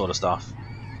all that sort of stuff.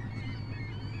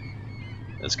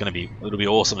 It'll be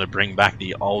awesome to bring back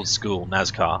the old school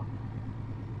NASCAR.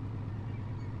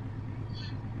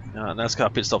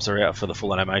 NASCAR pit stops are out for the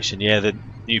full animation. Yeah, the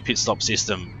new pit stop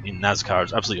system in NASCAR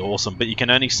is absolutely awesome, but you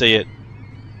can only see it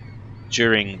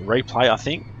during replay, I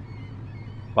think.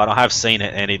 But I have seen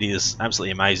it, and it is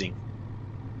absolutely amazing.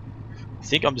 I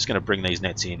think I'm just going to bring these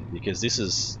nets in, because this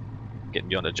is getting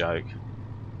beyond a joke.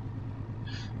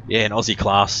 Yeah, an Aussie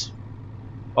class.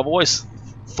 I've always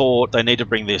thought they need to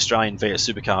bring the Australian V8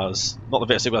 supercars, not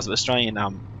the V8 supercars, but Australian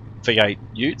V8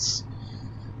 Utes.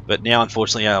 But now,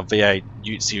 unfortunately, our V8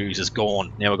 Ute series is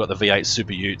gone. Now we've got the V8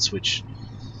 Super Utes, which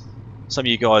some of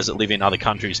you guys that live in other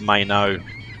countries may know.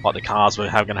 Like the cars,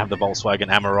 we're going to have the Volkswagen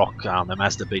Amarok, the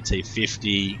Mazda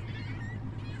BT50,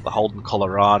 the Holden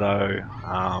Colorado.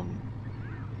 I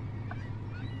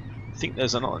think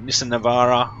there's a Nissan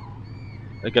Navara.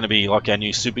 They're going to be like our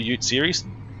new Super Ute series,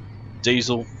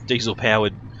 diesel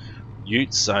powered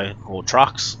Utes, or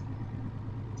trucks.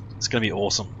 It's going to be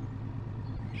awesome.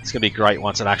 It's going to be great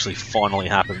once it actually finally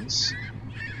happens,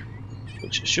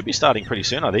 which should be starting pretty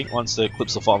soon, I think, once the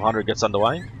Eclipse of 500 gets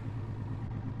underway.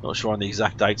 Not sure on the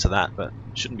exact dates of that, but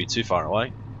it shouldn't be too far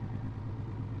away.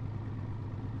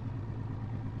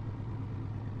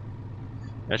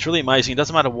 And it's really amazing. It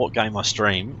doesn't matter what game I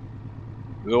stream,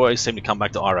 we always seem to come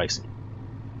back to iRacing,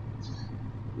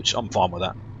 which I'm fine with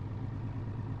that.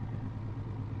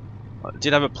 I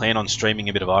did have a plan on streaming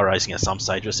a bit of iRacing at some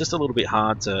stage, but it's just a little bit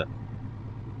hard to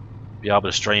be able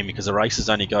to stream because the races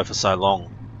only go for so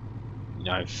long. You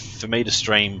know, for me to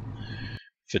stream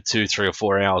for 2, 3 or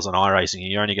 4 hours on iRacing,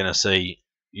 you're only going to see,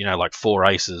 you know, like 4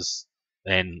 races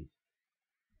and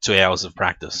 2 hours of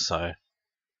practice. So,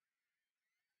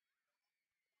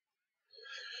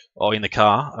 oh, in the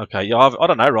car, okay. Yeah, I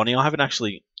don't know, Ronnie. I haven't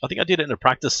actually. I think I did it in a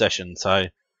practice session. So,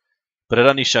 but it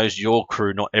only shows your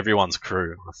crew, not everyone's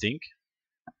crew, I think.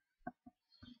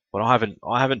 But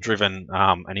I haven't driven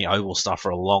any oval stuff for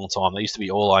a long time. That used to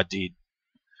be all I did.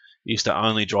 I used to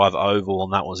only drive oval,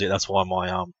 and that was it. That's why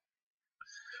my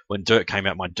when dirt came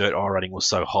out, my dirt I rating was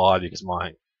so high, because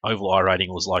my oval I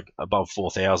rating was like above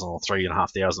 4,000 or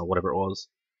 3,500 or whatever it was.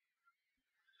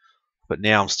 But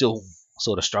now I'm still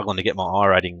sort of struggling to get my I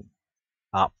rating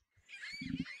up,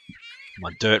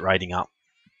 my dirt rating up.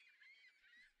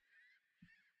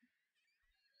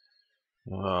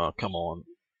 Oh, come on.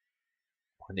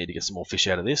 I need to get some more fish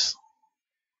out of this.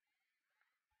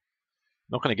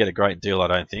 Not going to get a great deal, I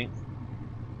don't think.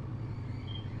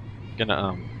 Going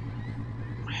to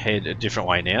head a different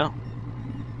way now.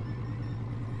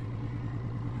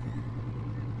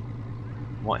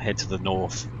 Might head to the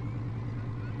north.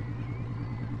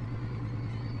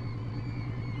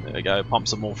 There we go, pump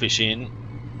some more fish in.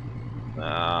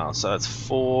 So that's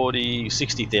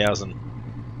 60,000.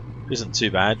 Isn't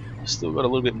too bad. Still got a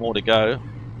little bit more to go.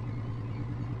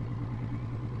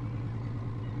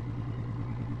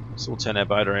 So we'll turn our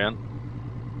boat around.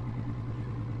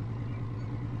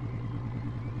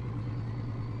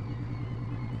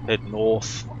 Head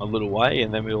north a little way,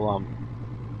 and then we'll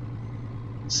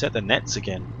set the nets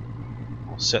again.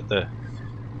 We'll set the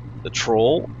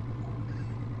trawl.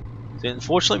 So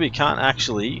unfortunately, we can't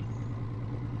actually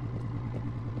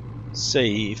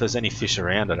see if there's any fish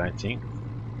around, I don't think.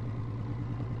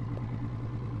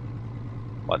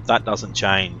 Like that doesn't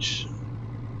change.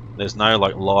 There's no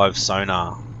like live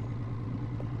sonar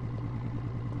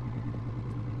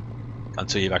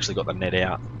until you've actually got the net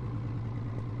out.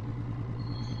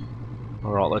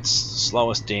 Alright, let's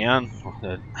slow us down.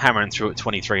 They're hammering through at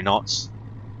 23 knots.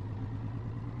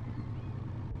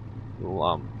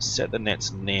 We'll set the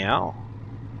nets now.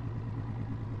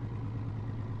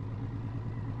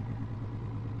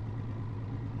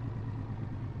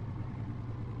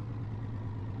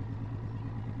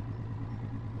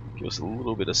 Give us a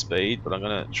little bit of speed, but I'm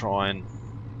going to try and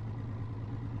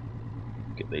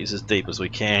get these as deep as we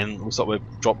can. Looks like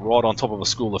we've dropped right on top of a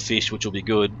school of fish, which will be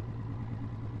good.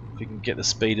 If we can get the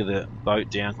speed of the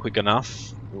boat down quick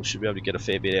enough, we should be able to get a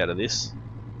fair bit out of this.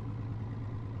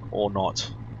 Or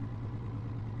not.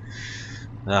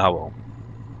 Ah well.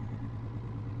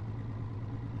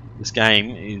 This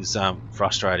game is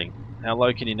frustrating. How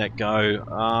low can your net go?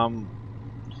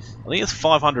 I think it's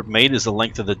 500 meters the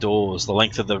length of the doors, the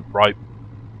length of the rope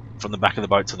from the back of the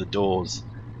boat to the doors.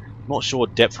 I'm not sure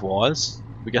depth wise.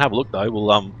 We can have a look though.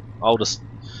 We'll I'll just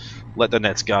let the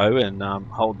nets go and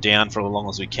hold down for as long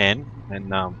as we can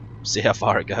and see how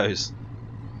far it goes.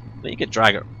 I think you can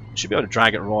drag it. Should be able to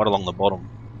drag it right along the bottom.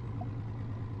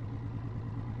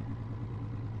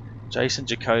 Jason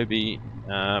Jacoby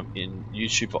in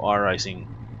YouTube for iRacing.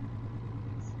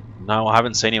 No, I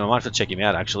haven't seen him. I might have to check him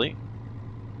out actually.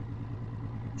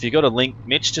 If you got a link,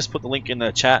 Mitch, just put the link in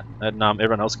the chat, and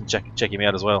everyone else can check him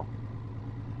out as well.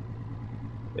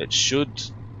 It should,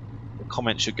 the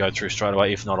comment should go through straight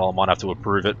away. If not, I might have to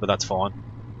approve it, but that's fine.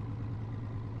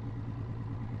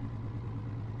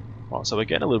 Right, so we're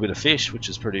getting a little bit of fish, which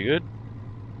is pretty good.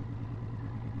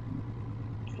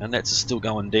 Our nets are still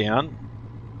going down.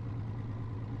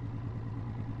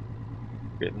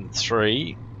 Getting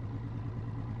 3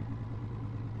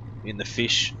 in the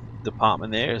fish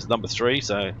department there is number 3,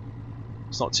 so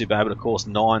it's not too bad, but of course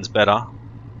 9's better.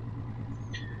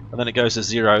 And then it goes to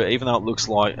 0, even though it looks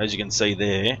like, as you can see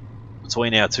there,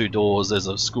 between our 2 doors there's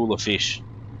a school of fish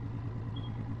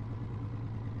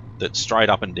that's straight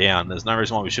up and down. There's no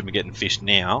reason why we shouldn't be getting fish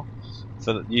now.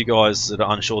 For you guys that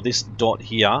are unsure, this dot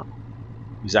here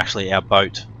is actually our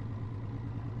boat.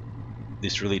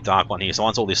 This really dark one here. So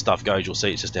once all this stuff goes, you'll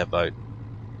see it's just our boat.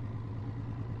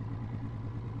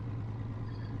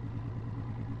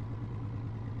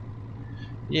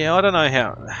 Yeah, I don't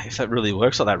know if that really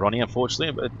works like that, Ronnie,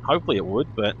 unfortunately, but hopefully it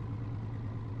would. But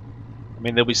I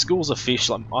mean, there'll be schools of fish.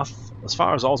 Like, as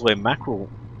far as I was aware, mackerel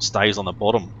stays on the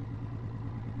bottom.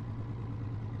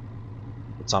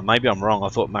 But maybe I'm wrong. I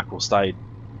thought mackerel stayed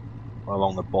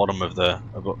along the bottom of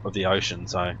the ocean.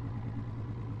 So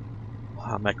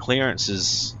my clearance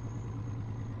is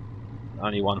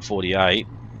only 148.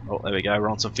 Oh, there we go. We're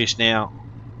on some fish now.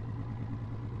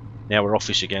 Now we're off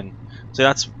fish again. So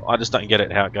I just don't get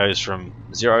it how it goes from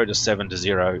 0 to 7 to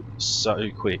 0 so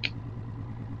quick.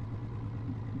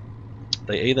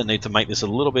 They either need to make this a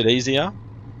little bit easier,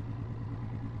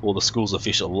 or the schools of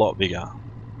fish are a lot bigger.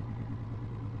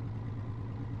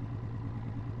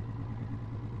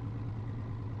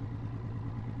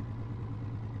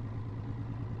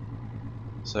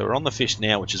 So we're on the fish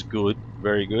now, which is good,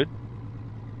 very good.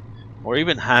 Or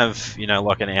even have, you know,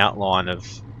 like an outline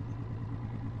of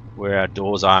where our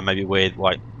doors are, maybe where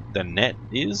like the net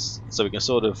is, so we can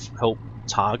sort of help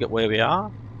target where we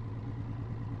are.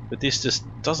 But this just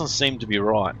doesn't seem to be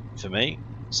right for me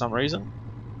for some reason.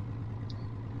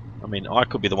 I mean, I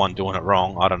could be the one doing it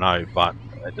wrong, I don't know, but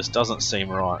it just doesn't seem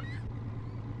right.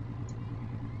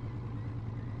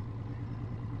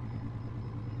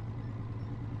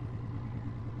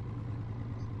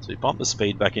 So we bump the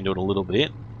speed back into it a little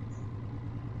bit.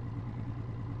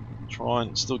 Try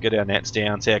and still get our nets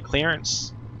down. So our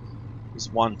clearance is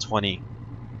 120.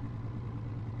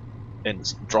 And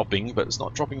it's dropping, but it's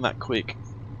not dropping that quick.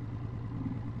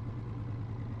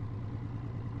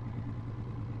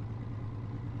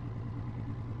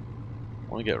 I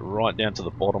want to get right down to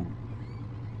the bottom.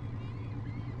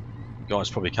 You guys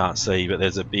probably can't see, but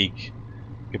there's a big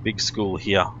school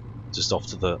here, just off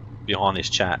to the behind this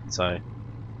chat. So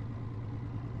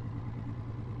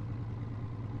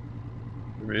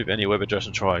remove any web address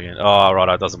and try again. Oh, right,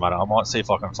 it doesn't matter. I might see if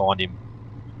I can find him,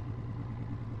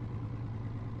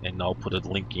 and I'll put a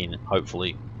link in,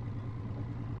 hopefully.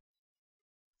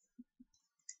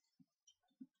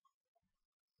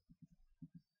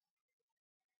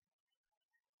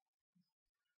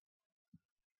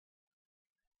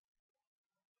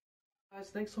 Guys,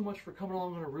 thanks so much for coming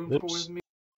along on a room tour with me.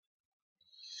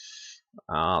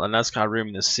 The NASCAR room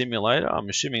in the simulator. I'm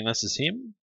assuming this is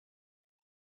him.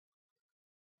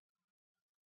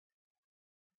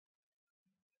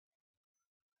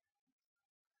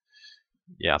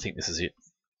 Yeah, I think this is it.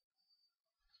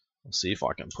 I'll see if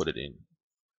I can put it in.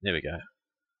 There we go.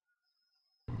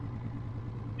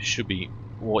 Should be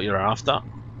what you're after.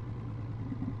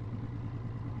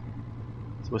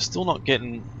 So we're still not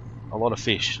getting a lot of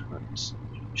fish. It's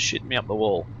shitting me up the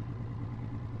wall.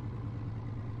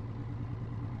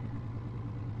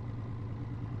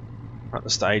 We're at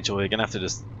the stage where we're gonna have to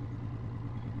just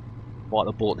bite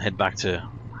the bullet and head back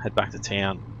to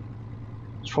town.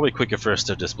 It's probably quicker for us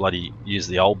to just bloody use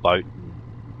the old boat and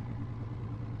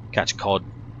catch cod.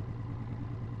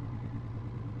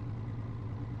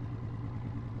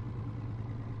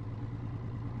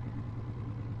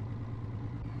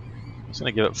 Just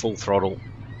gonna give it full throttle,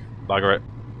 bugger it,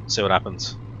 see what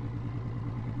happens.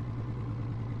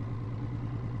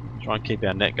 Try and keep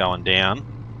our net going down.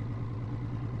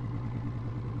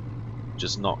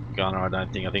 Just not gonna, I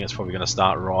don't think. I think it's probably gonna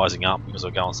start rising up because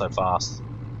we're going so fast.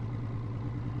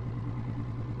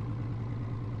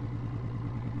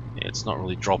 Yeah, it's not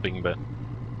really dropping, but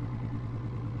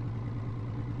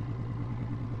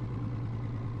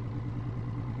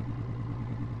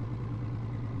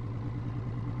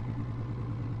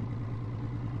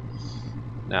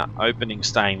now opening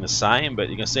staying the same, but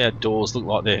you can see our doors look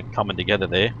like they're coming together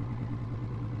there.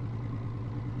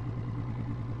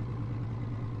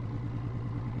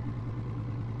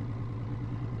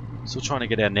 Still trying to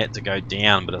get our net to go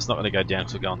down, but it's not going to go down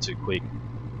because we're going too quick.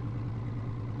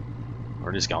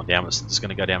 Or it is going down, it's just going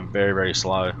to go down very, very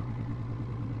slow.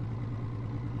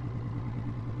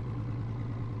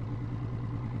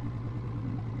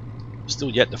 Still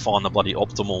yet to find the bloody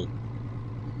optimal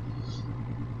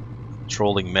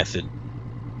trawling method,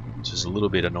 which is a little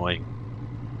bit annoying.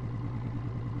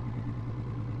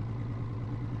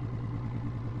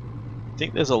 I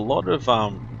think there's a lot of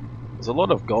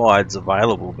guides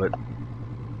available, but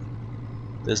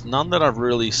there's none that I've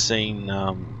really seen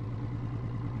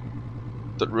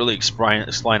that really explain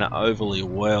it overly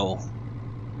well.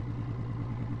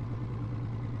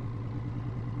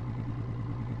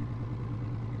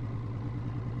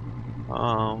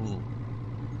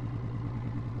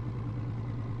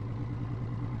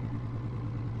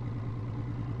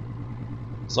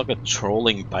 It's like a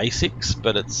trawling basics,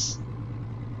 but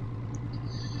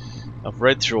I've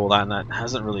read through all that and that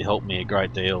hasn't really helped me a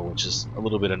great deal, which is a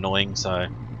little bit annoying. So,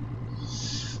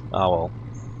 oh well.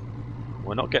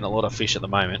 We're not getting a lot of fish at the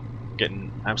moment. We're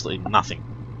getting absolutely nothing.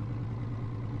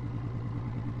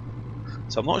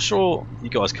 So I'm not sure, you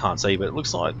guys can't see, but it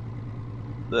looks like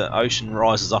the ocean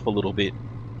rises up a little bit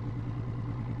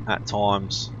at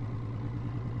times.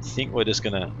 I think we're just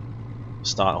going to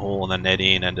start hauling the net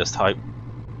in and just hope.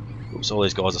 Oops, all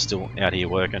these guys are still out here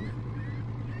working.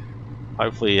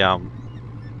 Hopefully we'll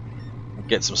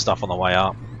get some stuff on the way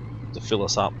up to fill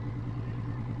us up.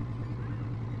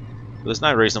 But there's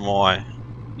no reason why,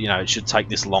 you know, it should take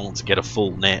this long to get a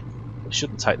full net. It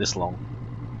shouldn't take this long.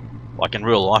 Like in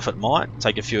real life it might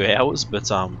take a few hours, but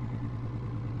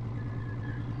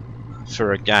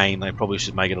for a game they probably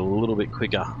should make it a little bit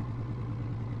quicker.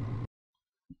 I'm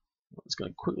just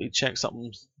going to quickly check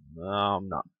something.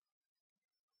 No.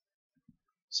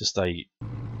 It's just a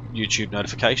YouTube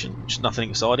notification, which is nothing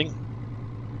exciting.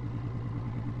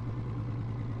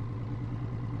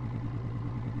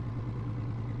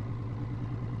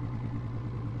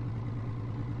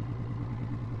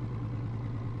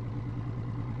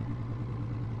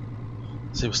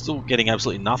 So we're still getting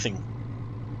absolutely nothing.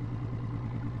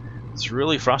 It's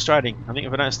really frustrating. I think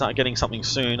if I don't start getting something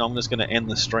soon, I'm just going to end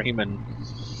the stream and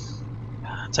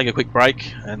take a quick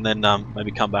break, and then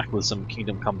maybe come back with some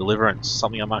Kingdom Come Deliverance,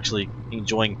 something I'm actually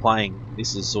enjoying playing.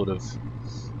 This is sort of,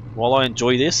 while I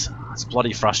enjoy this, it's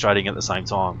bloody frustrating at the same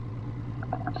time.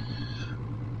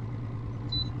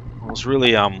 I was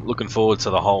really looking forward to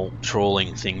the whole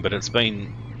trawling thing, but it's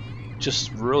been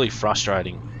just really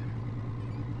frustrating.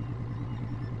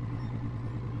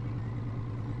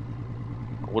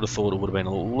 I would have thought it would have been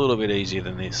a little bit easier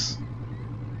than this.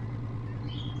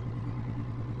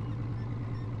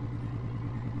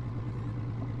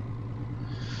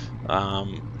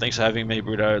 Thanks for having me,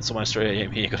 Bruto. It's almost 3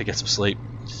 AM here. Got to get some sleep.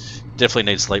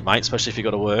 Definitely need sleep, mate, especially if you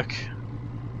got to work.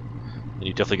 And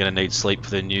you're definitely going to need sleep for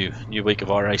the new week of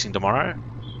iRacing tomorrow.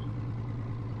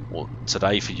 Well,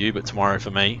 today for you, but tomorrow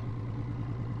for me.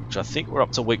 Which I think we're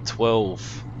up to week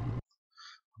 12.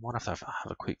 I might have to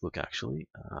have a quick look, actually.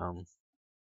 I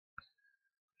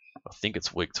think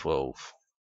it's week 12.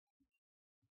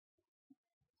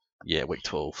 Yeah, week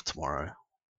 12 tomorrow.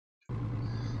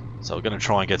 So we're going to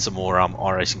try and get some more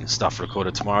iRacing stuff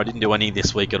recorded tomorrow. I didn't do any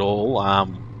this week at all. I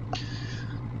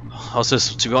was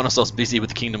just, to be honest, I was busy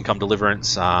with Kingdom Come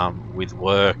Deliverance, with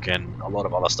work and a lot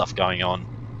of other stuff going on.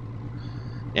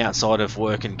 outside of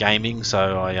work and gaming,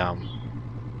 so I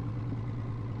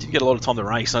didn't get a lot of time to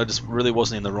race. I just really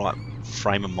wasn't in the right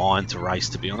frame of mind to race,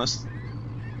 to be honest.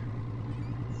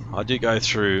 I do go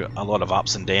through a lot of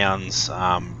ups and downs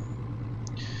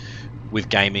with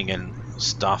gaming and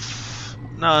stuff.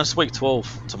 No, it's week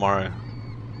 12 tomorrow.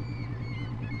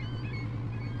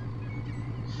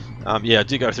 Yeah, I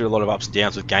do go through a lot of ups and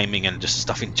downs with gaming and just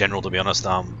stuff in general, to be honest.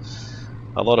 A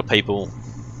lot of people,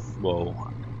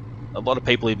 well, a lot of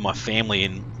people in my family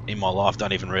in my life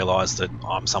don't even realise that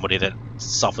I'm somebody that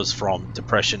suffers from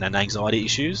depression and anxiety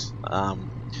issues,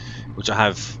 which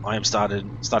I am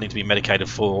starting to be medicated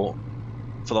for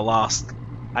the last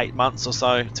 8 months or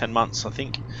so, 10 months I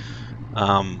think.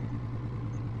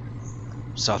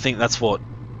 So I think that's what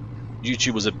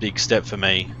YouTube was a big step for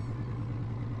me.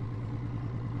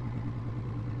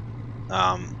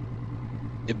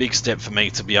 A big step for me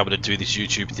to be able to do this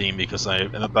YouTube thing, because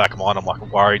in the back of my mind I'm like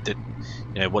worried that,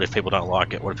 you know, what if people don't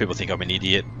like it? What if people think I'm an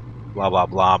idiot? Blah blah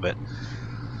blah. But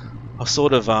I've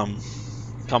sort of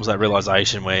come to that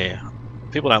realization where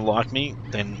if people don't like me,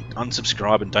 then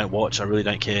unsubscribe and don't watch. I really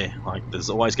don't care. Like, there's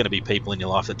always going to be people in your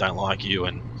life that don't like you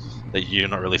and that you're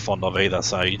not really fond of either.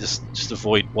 So you just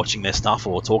avoid watching their stuff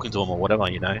or talking to them or whatever,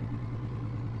 you know.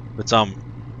 But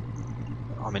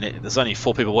I mean, there's only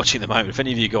 4 people watching at the moment. If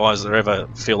any of you guys ever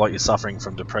feel like you're suffering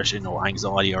from depression or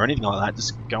anxiety or anything like that,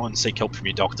 just go and seek help from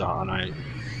your doctor. I know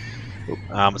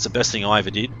it's the best thing I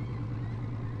ever did.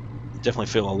 Definitely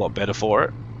feel a lot better for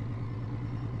it.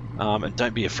 And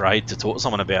don't be afraid to talk to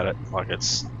someone about it. Like,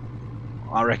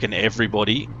 I reckon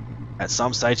everybody at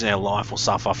some stage in their life will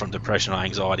suffer from depression or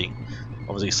anxiety.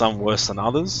 Obviously, some worse than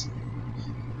others.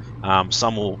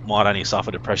 Some might only suffer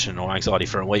depression or anxiety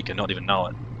for a week and not even know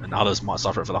it, and others might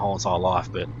suffer it for the whole entire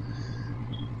life. But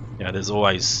you know, there's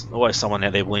always someone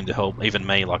out there willing to help. Even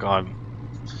me, like I'm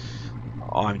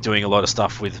doing a lot of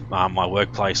stuff with my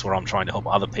workplace where I'm trying to help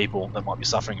other people that might be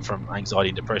suffering from anxiety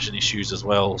and depression issues as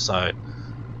well. So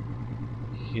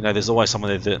you know, there's always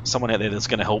someone out there that's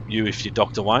going to help you if your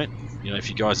doctor won't. You know, if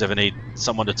you guys ever need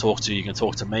someone to talk to, you can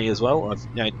talk to me as well.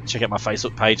 You know, check out my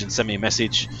Facebook page and send me a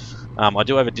message. I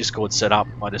do have a Discord set up.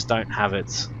 I just don't have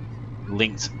it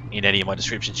linked in any of my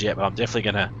descriptions yet, but I'm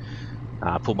definitely going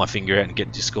to pull my finger out and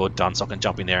get Discord done so I can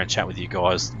jump in there and chat with you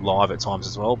guys live at times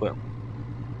as well. But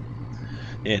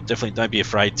yeah, definitely don't be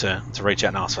afraid to reach out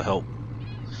and ask for help.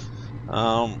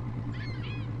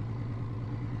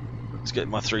 Let's get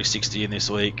my 360 in this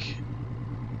week.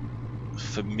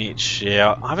 For Mitch,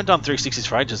 yeah, I haven't done 360s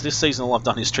for ages. This season all I've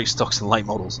done is street stocks and late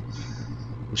models,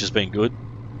 which has been good.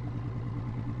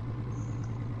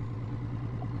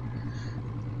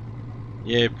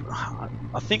 Yeah,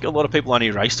 I think a lot of people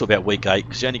only race to about week 8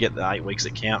 because you only get the 8 weeks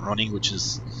that count running, which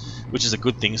is a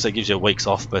good thing. So it gives you weeks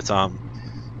off. But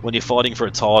when you're fighting for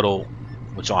a title,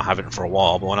 which I haven't for a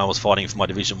while, but when I was fighting for my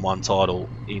Division 1 title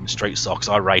in street stocks,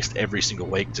 I raced every single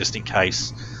week just in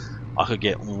case I could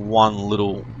get one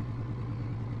little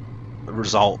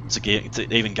result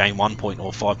to even gain 1 point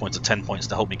or 5 points or 10 points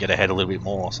to help me get ahead a little bit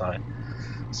more. So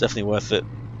it's definitely worth it.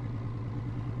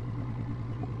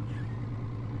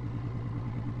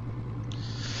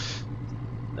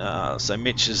 So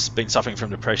Mitch has been suffering from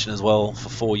depression as well for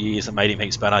 4 years and made him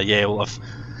heaps better. Yeah, well,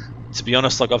 to be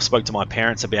honest, like, I've spoke to my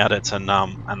parents about it,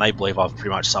 and they believe I've pretty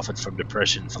much suffered from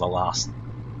depression for the last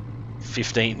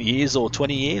 15 years or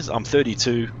 20 years. I'm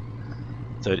 32.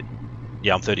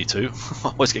 Yeah, I'm 32. I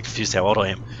always get confused how old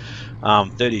I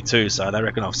am. 32, so they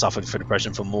reckon I've suffered from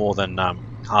depression for more than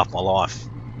half my life.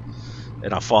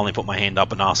 And I finally put my hand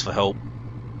up and asked for help,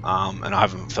 and I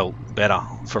haven't felt better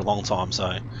for a long time,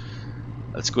 so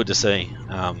it's good to see.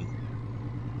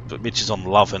 But Mitch is on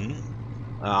Lovin'.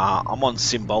 I'm on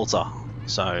Cymbalta,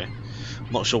 so I'm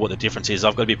not sure what the difference is.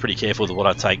 I've got to be pretty careful with what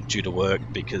I take due to work,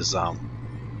 because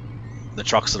the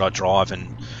trucks that I drive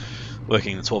and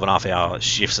working the 12.5-hour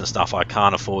shifts and stuff, I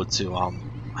can't afford to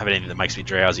have anything that makes me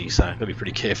drowsy, so I've got to be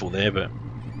pretty careful there. But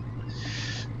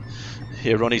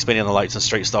yeah, Ronnie's been in the lates and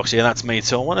street stocks. Yeah, that's me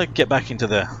too. I want to get back into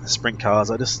the sprint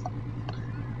cars. I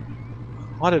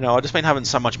don't know, I've just been having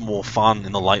so much more fun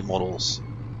in the late models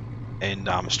and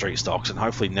street stocks, and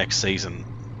hopefully next season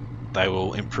they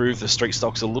will improve the street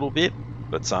stocks a little bit,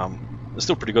 but they're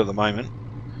still pretty good at the moment.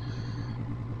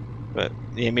 But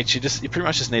yeah, Mitch, you pretty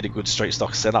much just need a good street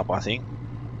stock setup. I think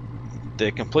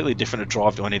they're completely different to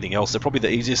drive to anything else. They're probably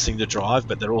the easiest thing to drive,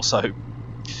 but they're also, you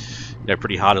know,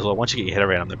 pretty hard as well. Once you get your head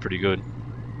around them, they're pretty good.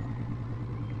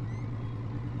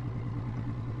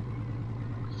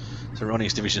 So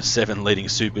Ronnie's Division 7 leading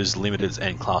Supers, Limiteds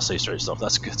and Class C street stock.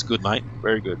 That's good, mate.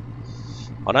 Very good.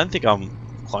 I don't think I'm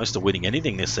close to winning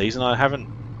anything this season. I haven't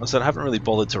really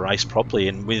bothered to race properly,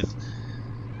 and with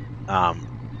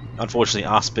unfortunately,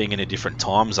 us being in a different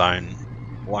time zone,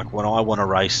 like when I want to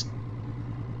race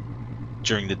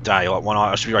during the day, like when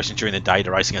I should be racing during the day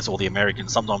to race against all the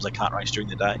Americans, sometimes I can't race during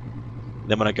the day.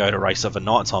 Then when I go to race over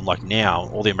night time, like now,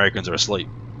 all the Americans are asleep.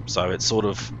 So it's sort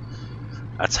of,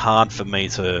 it's hard for me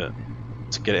to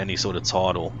get any sort of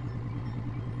title.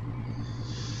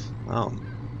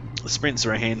 The sprints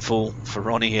are a handful for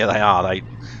Ronnie. Yeah, they are. They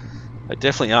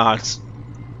definitely are. It's,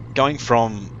 going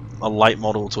from a late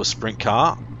model to a sprint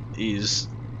car is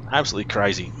absolutely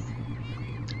crazy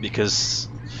because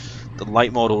the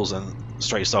late models and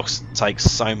straight stocks take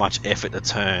so much effort to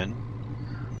turn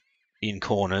in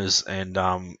corners, and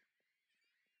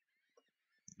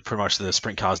pretty much the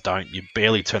sprint cars don't. You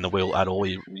barely turn the wheel at all.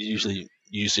 You usually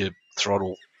use your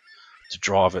throttle to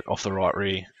drive it off the right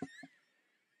rear.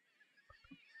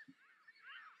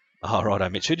 Oh, righto,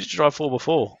 Mitch. Who did you drive for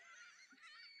before?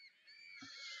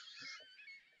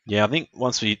 Yeah, I think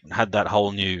once we had that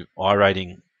whole new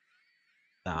iRating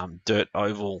dirt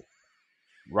oval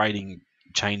rating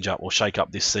change up or shake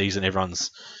up this season,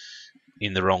 everyone's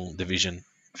in the wrong division.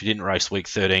 If you didn't race week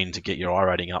 13 to get your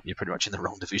iRating up, you're pretty much in the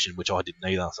wrong division, which I didn't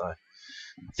either. So I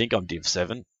think I'm Div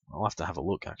 7. I'll have to have a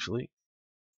look, actually.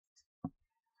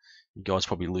 You guys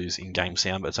probably lose in-game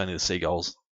sound, but it's only the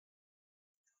seagulls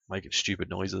making stupid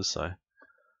noises. So I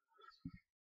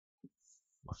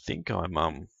think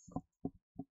I'm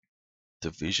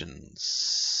Division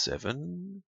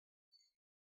 7.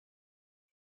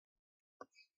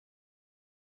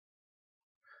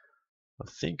 I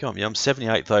think I'm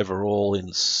 78th overall in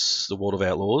the World of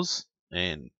Outlaws,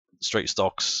 and Street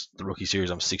Stocks, the Rookie Series,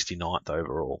 I'm 69th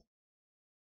overall.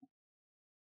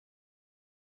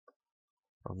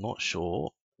 I'm not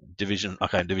sure. Division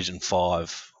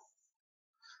 5.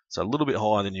 So a little bit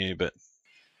higher than you, but...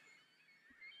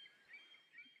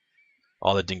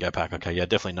 Oh, the Dingo Pack. Okay, yeah,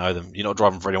 definitely know them. You're not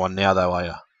driving for anyone now, though, are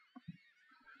you?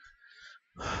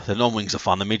 The non-wings are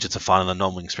fun. The midgets are fun, and the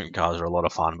non-wing sprint cars are a lot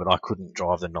of fun, but I couldn't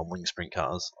drive the non-wing sprint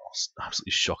cars. I was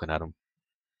absolutely shocking at them.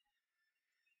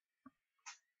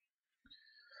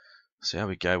 See how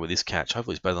we go with this catch.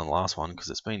 Hopefully it's better than the last one, because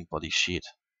it's been bloody shit.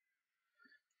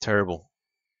 Terrible.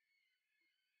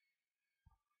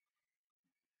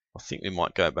 I think we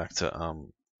might go back to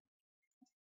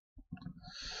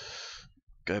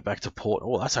port.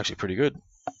 Oh, that's actually pretty good.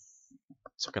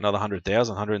 It's like another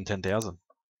 100,000, 110,000.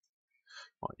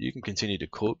 Right, you can continue to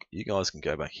cook. You guys can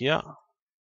go back here,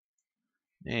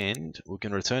 and we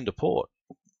can return to port.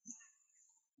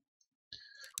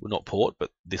 Well, not port, but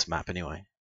this map anyway.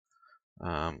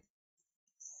 Head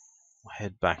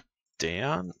back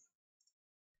down.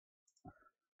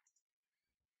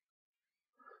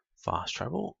 Fast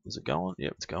travel. Is it going?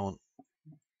 Yep, it's going.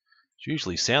 It's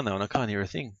usually sound though, and I can't hear a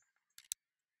thing.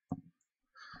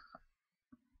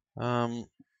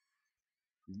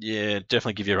 Yeah,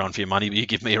 definitely give you a run for your money, but you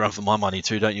give me a run for my money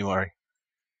too, don't you worry.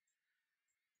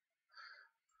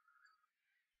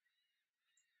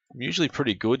 I'm usually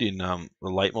pretty good in the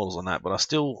late models on that, but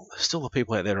still the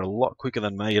people out there are a lot quicker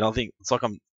than me, and I think it's like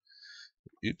I'm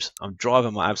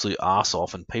driving my absolute ass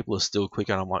off, and people are still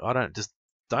quicker, and I'm like, I just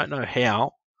don't know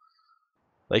how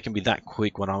they can be that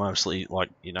quick when I'm absolutely, like,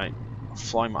 you know,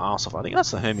 flying my ass off. I think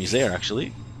that's the Hermes there,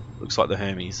 actually. Looks like the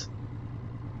Hermes.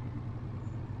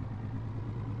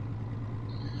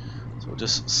 So we'll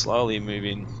just slowly move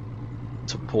in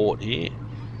to port here.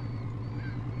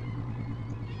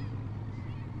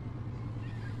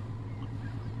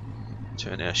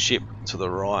 Turn our ship to the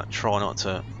right, try not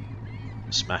to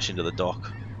smash into the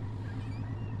dock.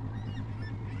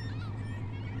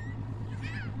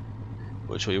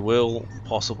 Which we will,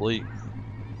 possibly.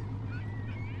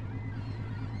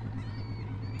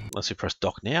 Unless we press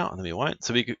dock now, and then we won't.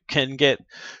 So we can get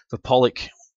the Pollock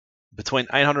between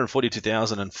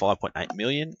 842,000 and 5.8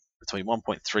 million, between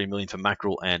 1.3 million for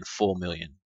mackerel and 4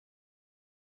 million.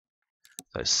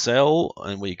 So sell,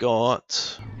 and we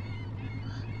got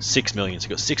 6 million. So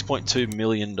we got $6.2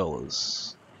 million.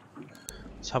 Let's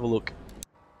have a look.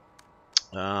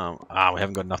 We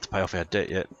haven't got enough to pay off our debt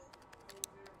yet.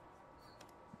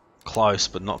 Close,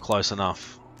 but not close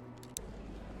enough.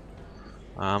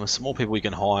 There's some more people we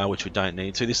can hire, which we don't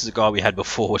need to. This is a guy we had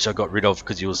before, which I got rid of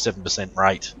because he was 7%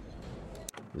 rate.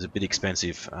 It was a bit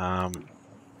expensive.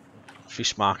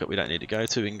 Fish market we don't need to go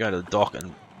to. We can go to the dock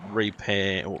and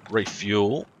repair or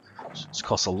refuel. It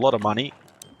costs a lot of money.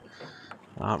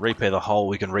 Repair the hull.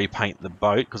 We can repaint the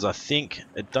boat because I think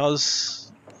it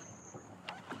does.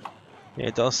 Yeah,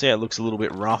 it does. See, it looks a little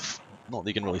bit rough. Not that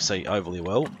you can really see overly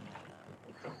well.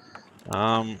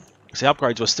 So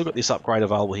upgrades, we've still got this upgrade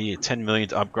available here, 10 million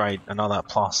to upgrade another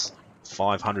plus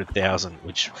 500,000,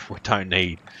 which we don't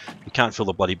need. You can't fill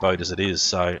the bloody boat as it is,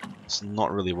 so it's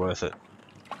not really worth it.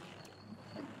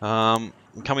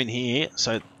 Come in here.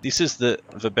 So this is the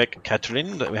Verbeck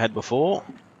Catherine that we had before.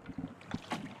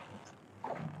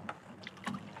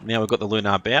 Now we've got the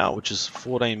Lunar Bow, which is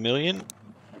 14 million,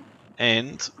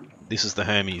 and this is the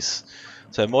Hermes.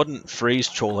 So modern freeze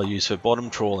trawler used for bottom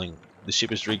trawling. The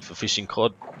ship is rigged for fishing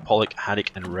cod, pollock,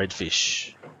 haddock, and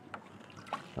redfish.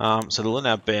 So the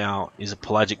Lunar Bow is a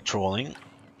pelagic trawling.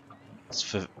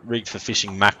 It's rigged for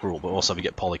fishing mackerel, but also we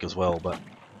get pollock as well.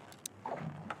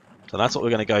 So that's what we're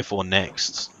going to go for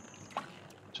next.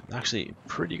 Actually, a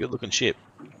pretty good looking ship.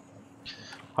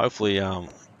 Hopefully,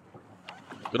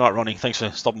 good night, Ronnie. Thanks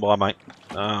for stopping by, mate.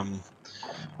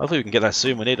 Hopefully we can get that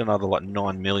soon. We need another like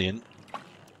 9 million.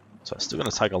 So it's still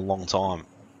going to take a long time.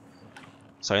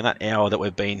 So in that hour that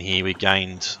we've been here, we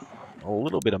gained a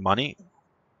little bit of money.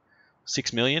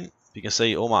 6 million. You can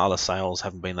see all my other sales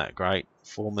haven't been that great.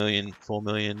 4 million, 4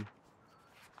 million.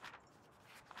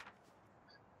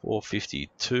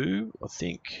 452, I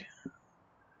think.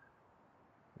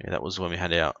 Yeah, that was when we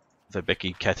had our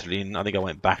Verbecky Catherine. I think I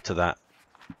went back to that.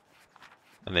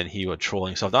 And then here we're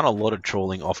trawling. So I've done a lot of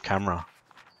trawling off camera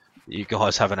that you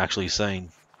guys haven't actually seen.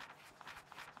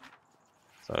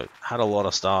 So had a lot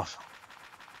of stuff.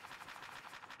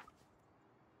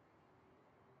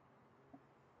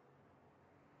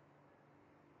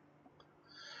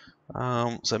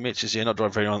 So Mitch is not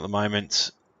driving very on at the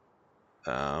moment.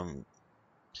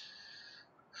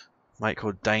 Mate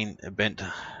called Dane Bent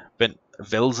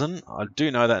Velzen. I do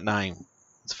know that name.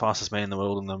 It's the fastest man in the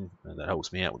world in them, and that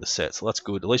helps me out with the set. So that's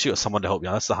good. At least you got someone to help you.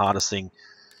 That's the hardest thing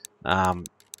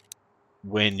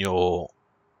when you're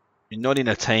not in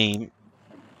a team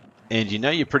and you know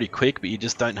you're pretty quick, but you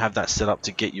just don't have that set up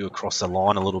to get you across the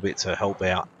line a little bit to help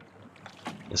out.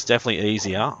 It's definitely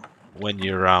easier when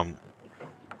you're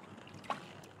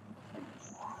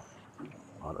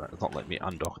it's not letting me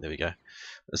undock. There we go.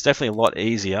 It's definitely a lot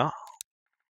easier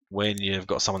when you've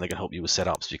got someone that can help you with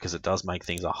setups, because it does make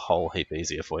things a whole heap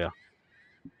easier for you.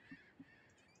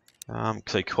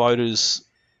 So quotas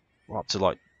are up to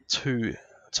like 2.2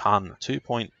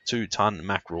 ton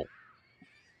mackerel.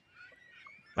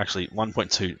 Actually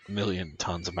 1.2 million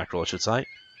tons of mackerel, I should say.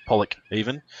 Pollock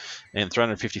even. And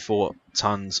 354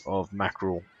 tons of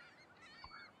mackerel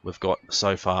we've got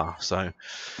so far. So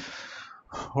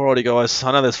alrighty guys,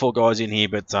 I know there's 4 guys in here,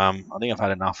 but I think I've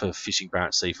had enough of fishing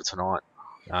Barents Sea for tonight.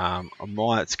 I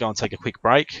might go and take a quick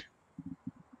break,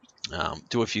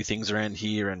 do a few things around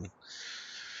here, and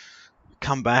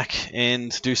come back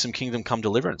and do some Kingdom Come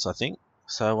Deliverance, I think.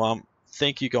 So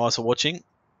thank you guys for watching.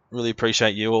 Really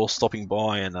appreciate you all stopping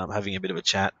by and having a bit of a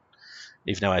chat,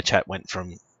 even though our chat went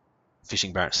from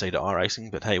fishing Barents Sea to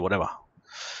iRacing, but hey, whatever.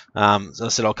 As I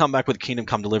said, I'll come back with Kingdom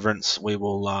Come Deliverance. We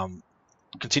will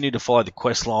continue to follow the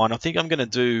quest line. I think I'm going to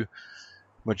do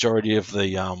majority of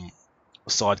the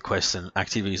side quests and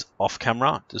activities off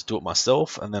camera, just do it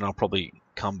myself, and then I'll probably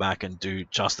come back and do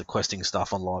just the questing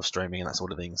stuff on live streaming and that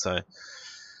sort of thing, so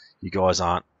you guys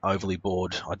aren't overly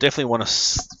bored. I definitely want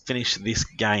to finish this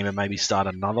game and maybe start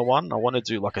another one. I want to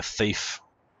do like a thief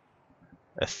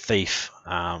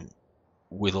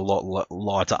with a lot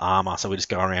lighter armor, so we just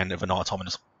go around every night time and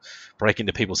just break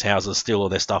into people's houses, steal all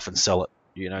their stuff and sell it.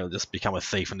 You know, just become a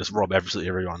thief and just rob absolutely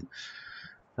everyone.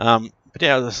 But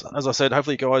yeah, as I said,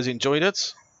 hopefully you guys enjoyed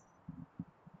it.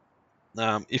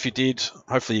 If you did,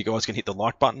 hopefully you guys can hit the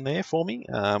like button there for me.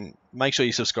 Make sure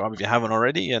you subscribe if you haven't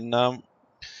already. And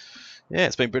yeah,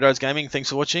 it's been Brito's Gaming. Thanks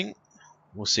for watching.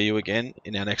 We'll see you again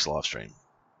in our next live stream.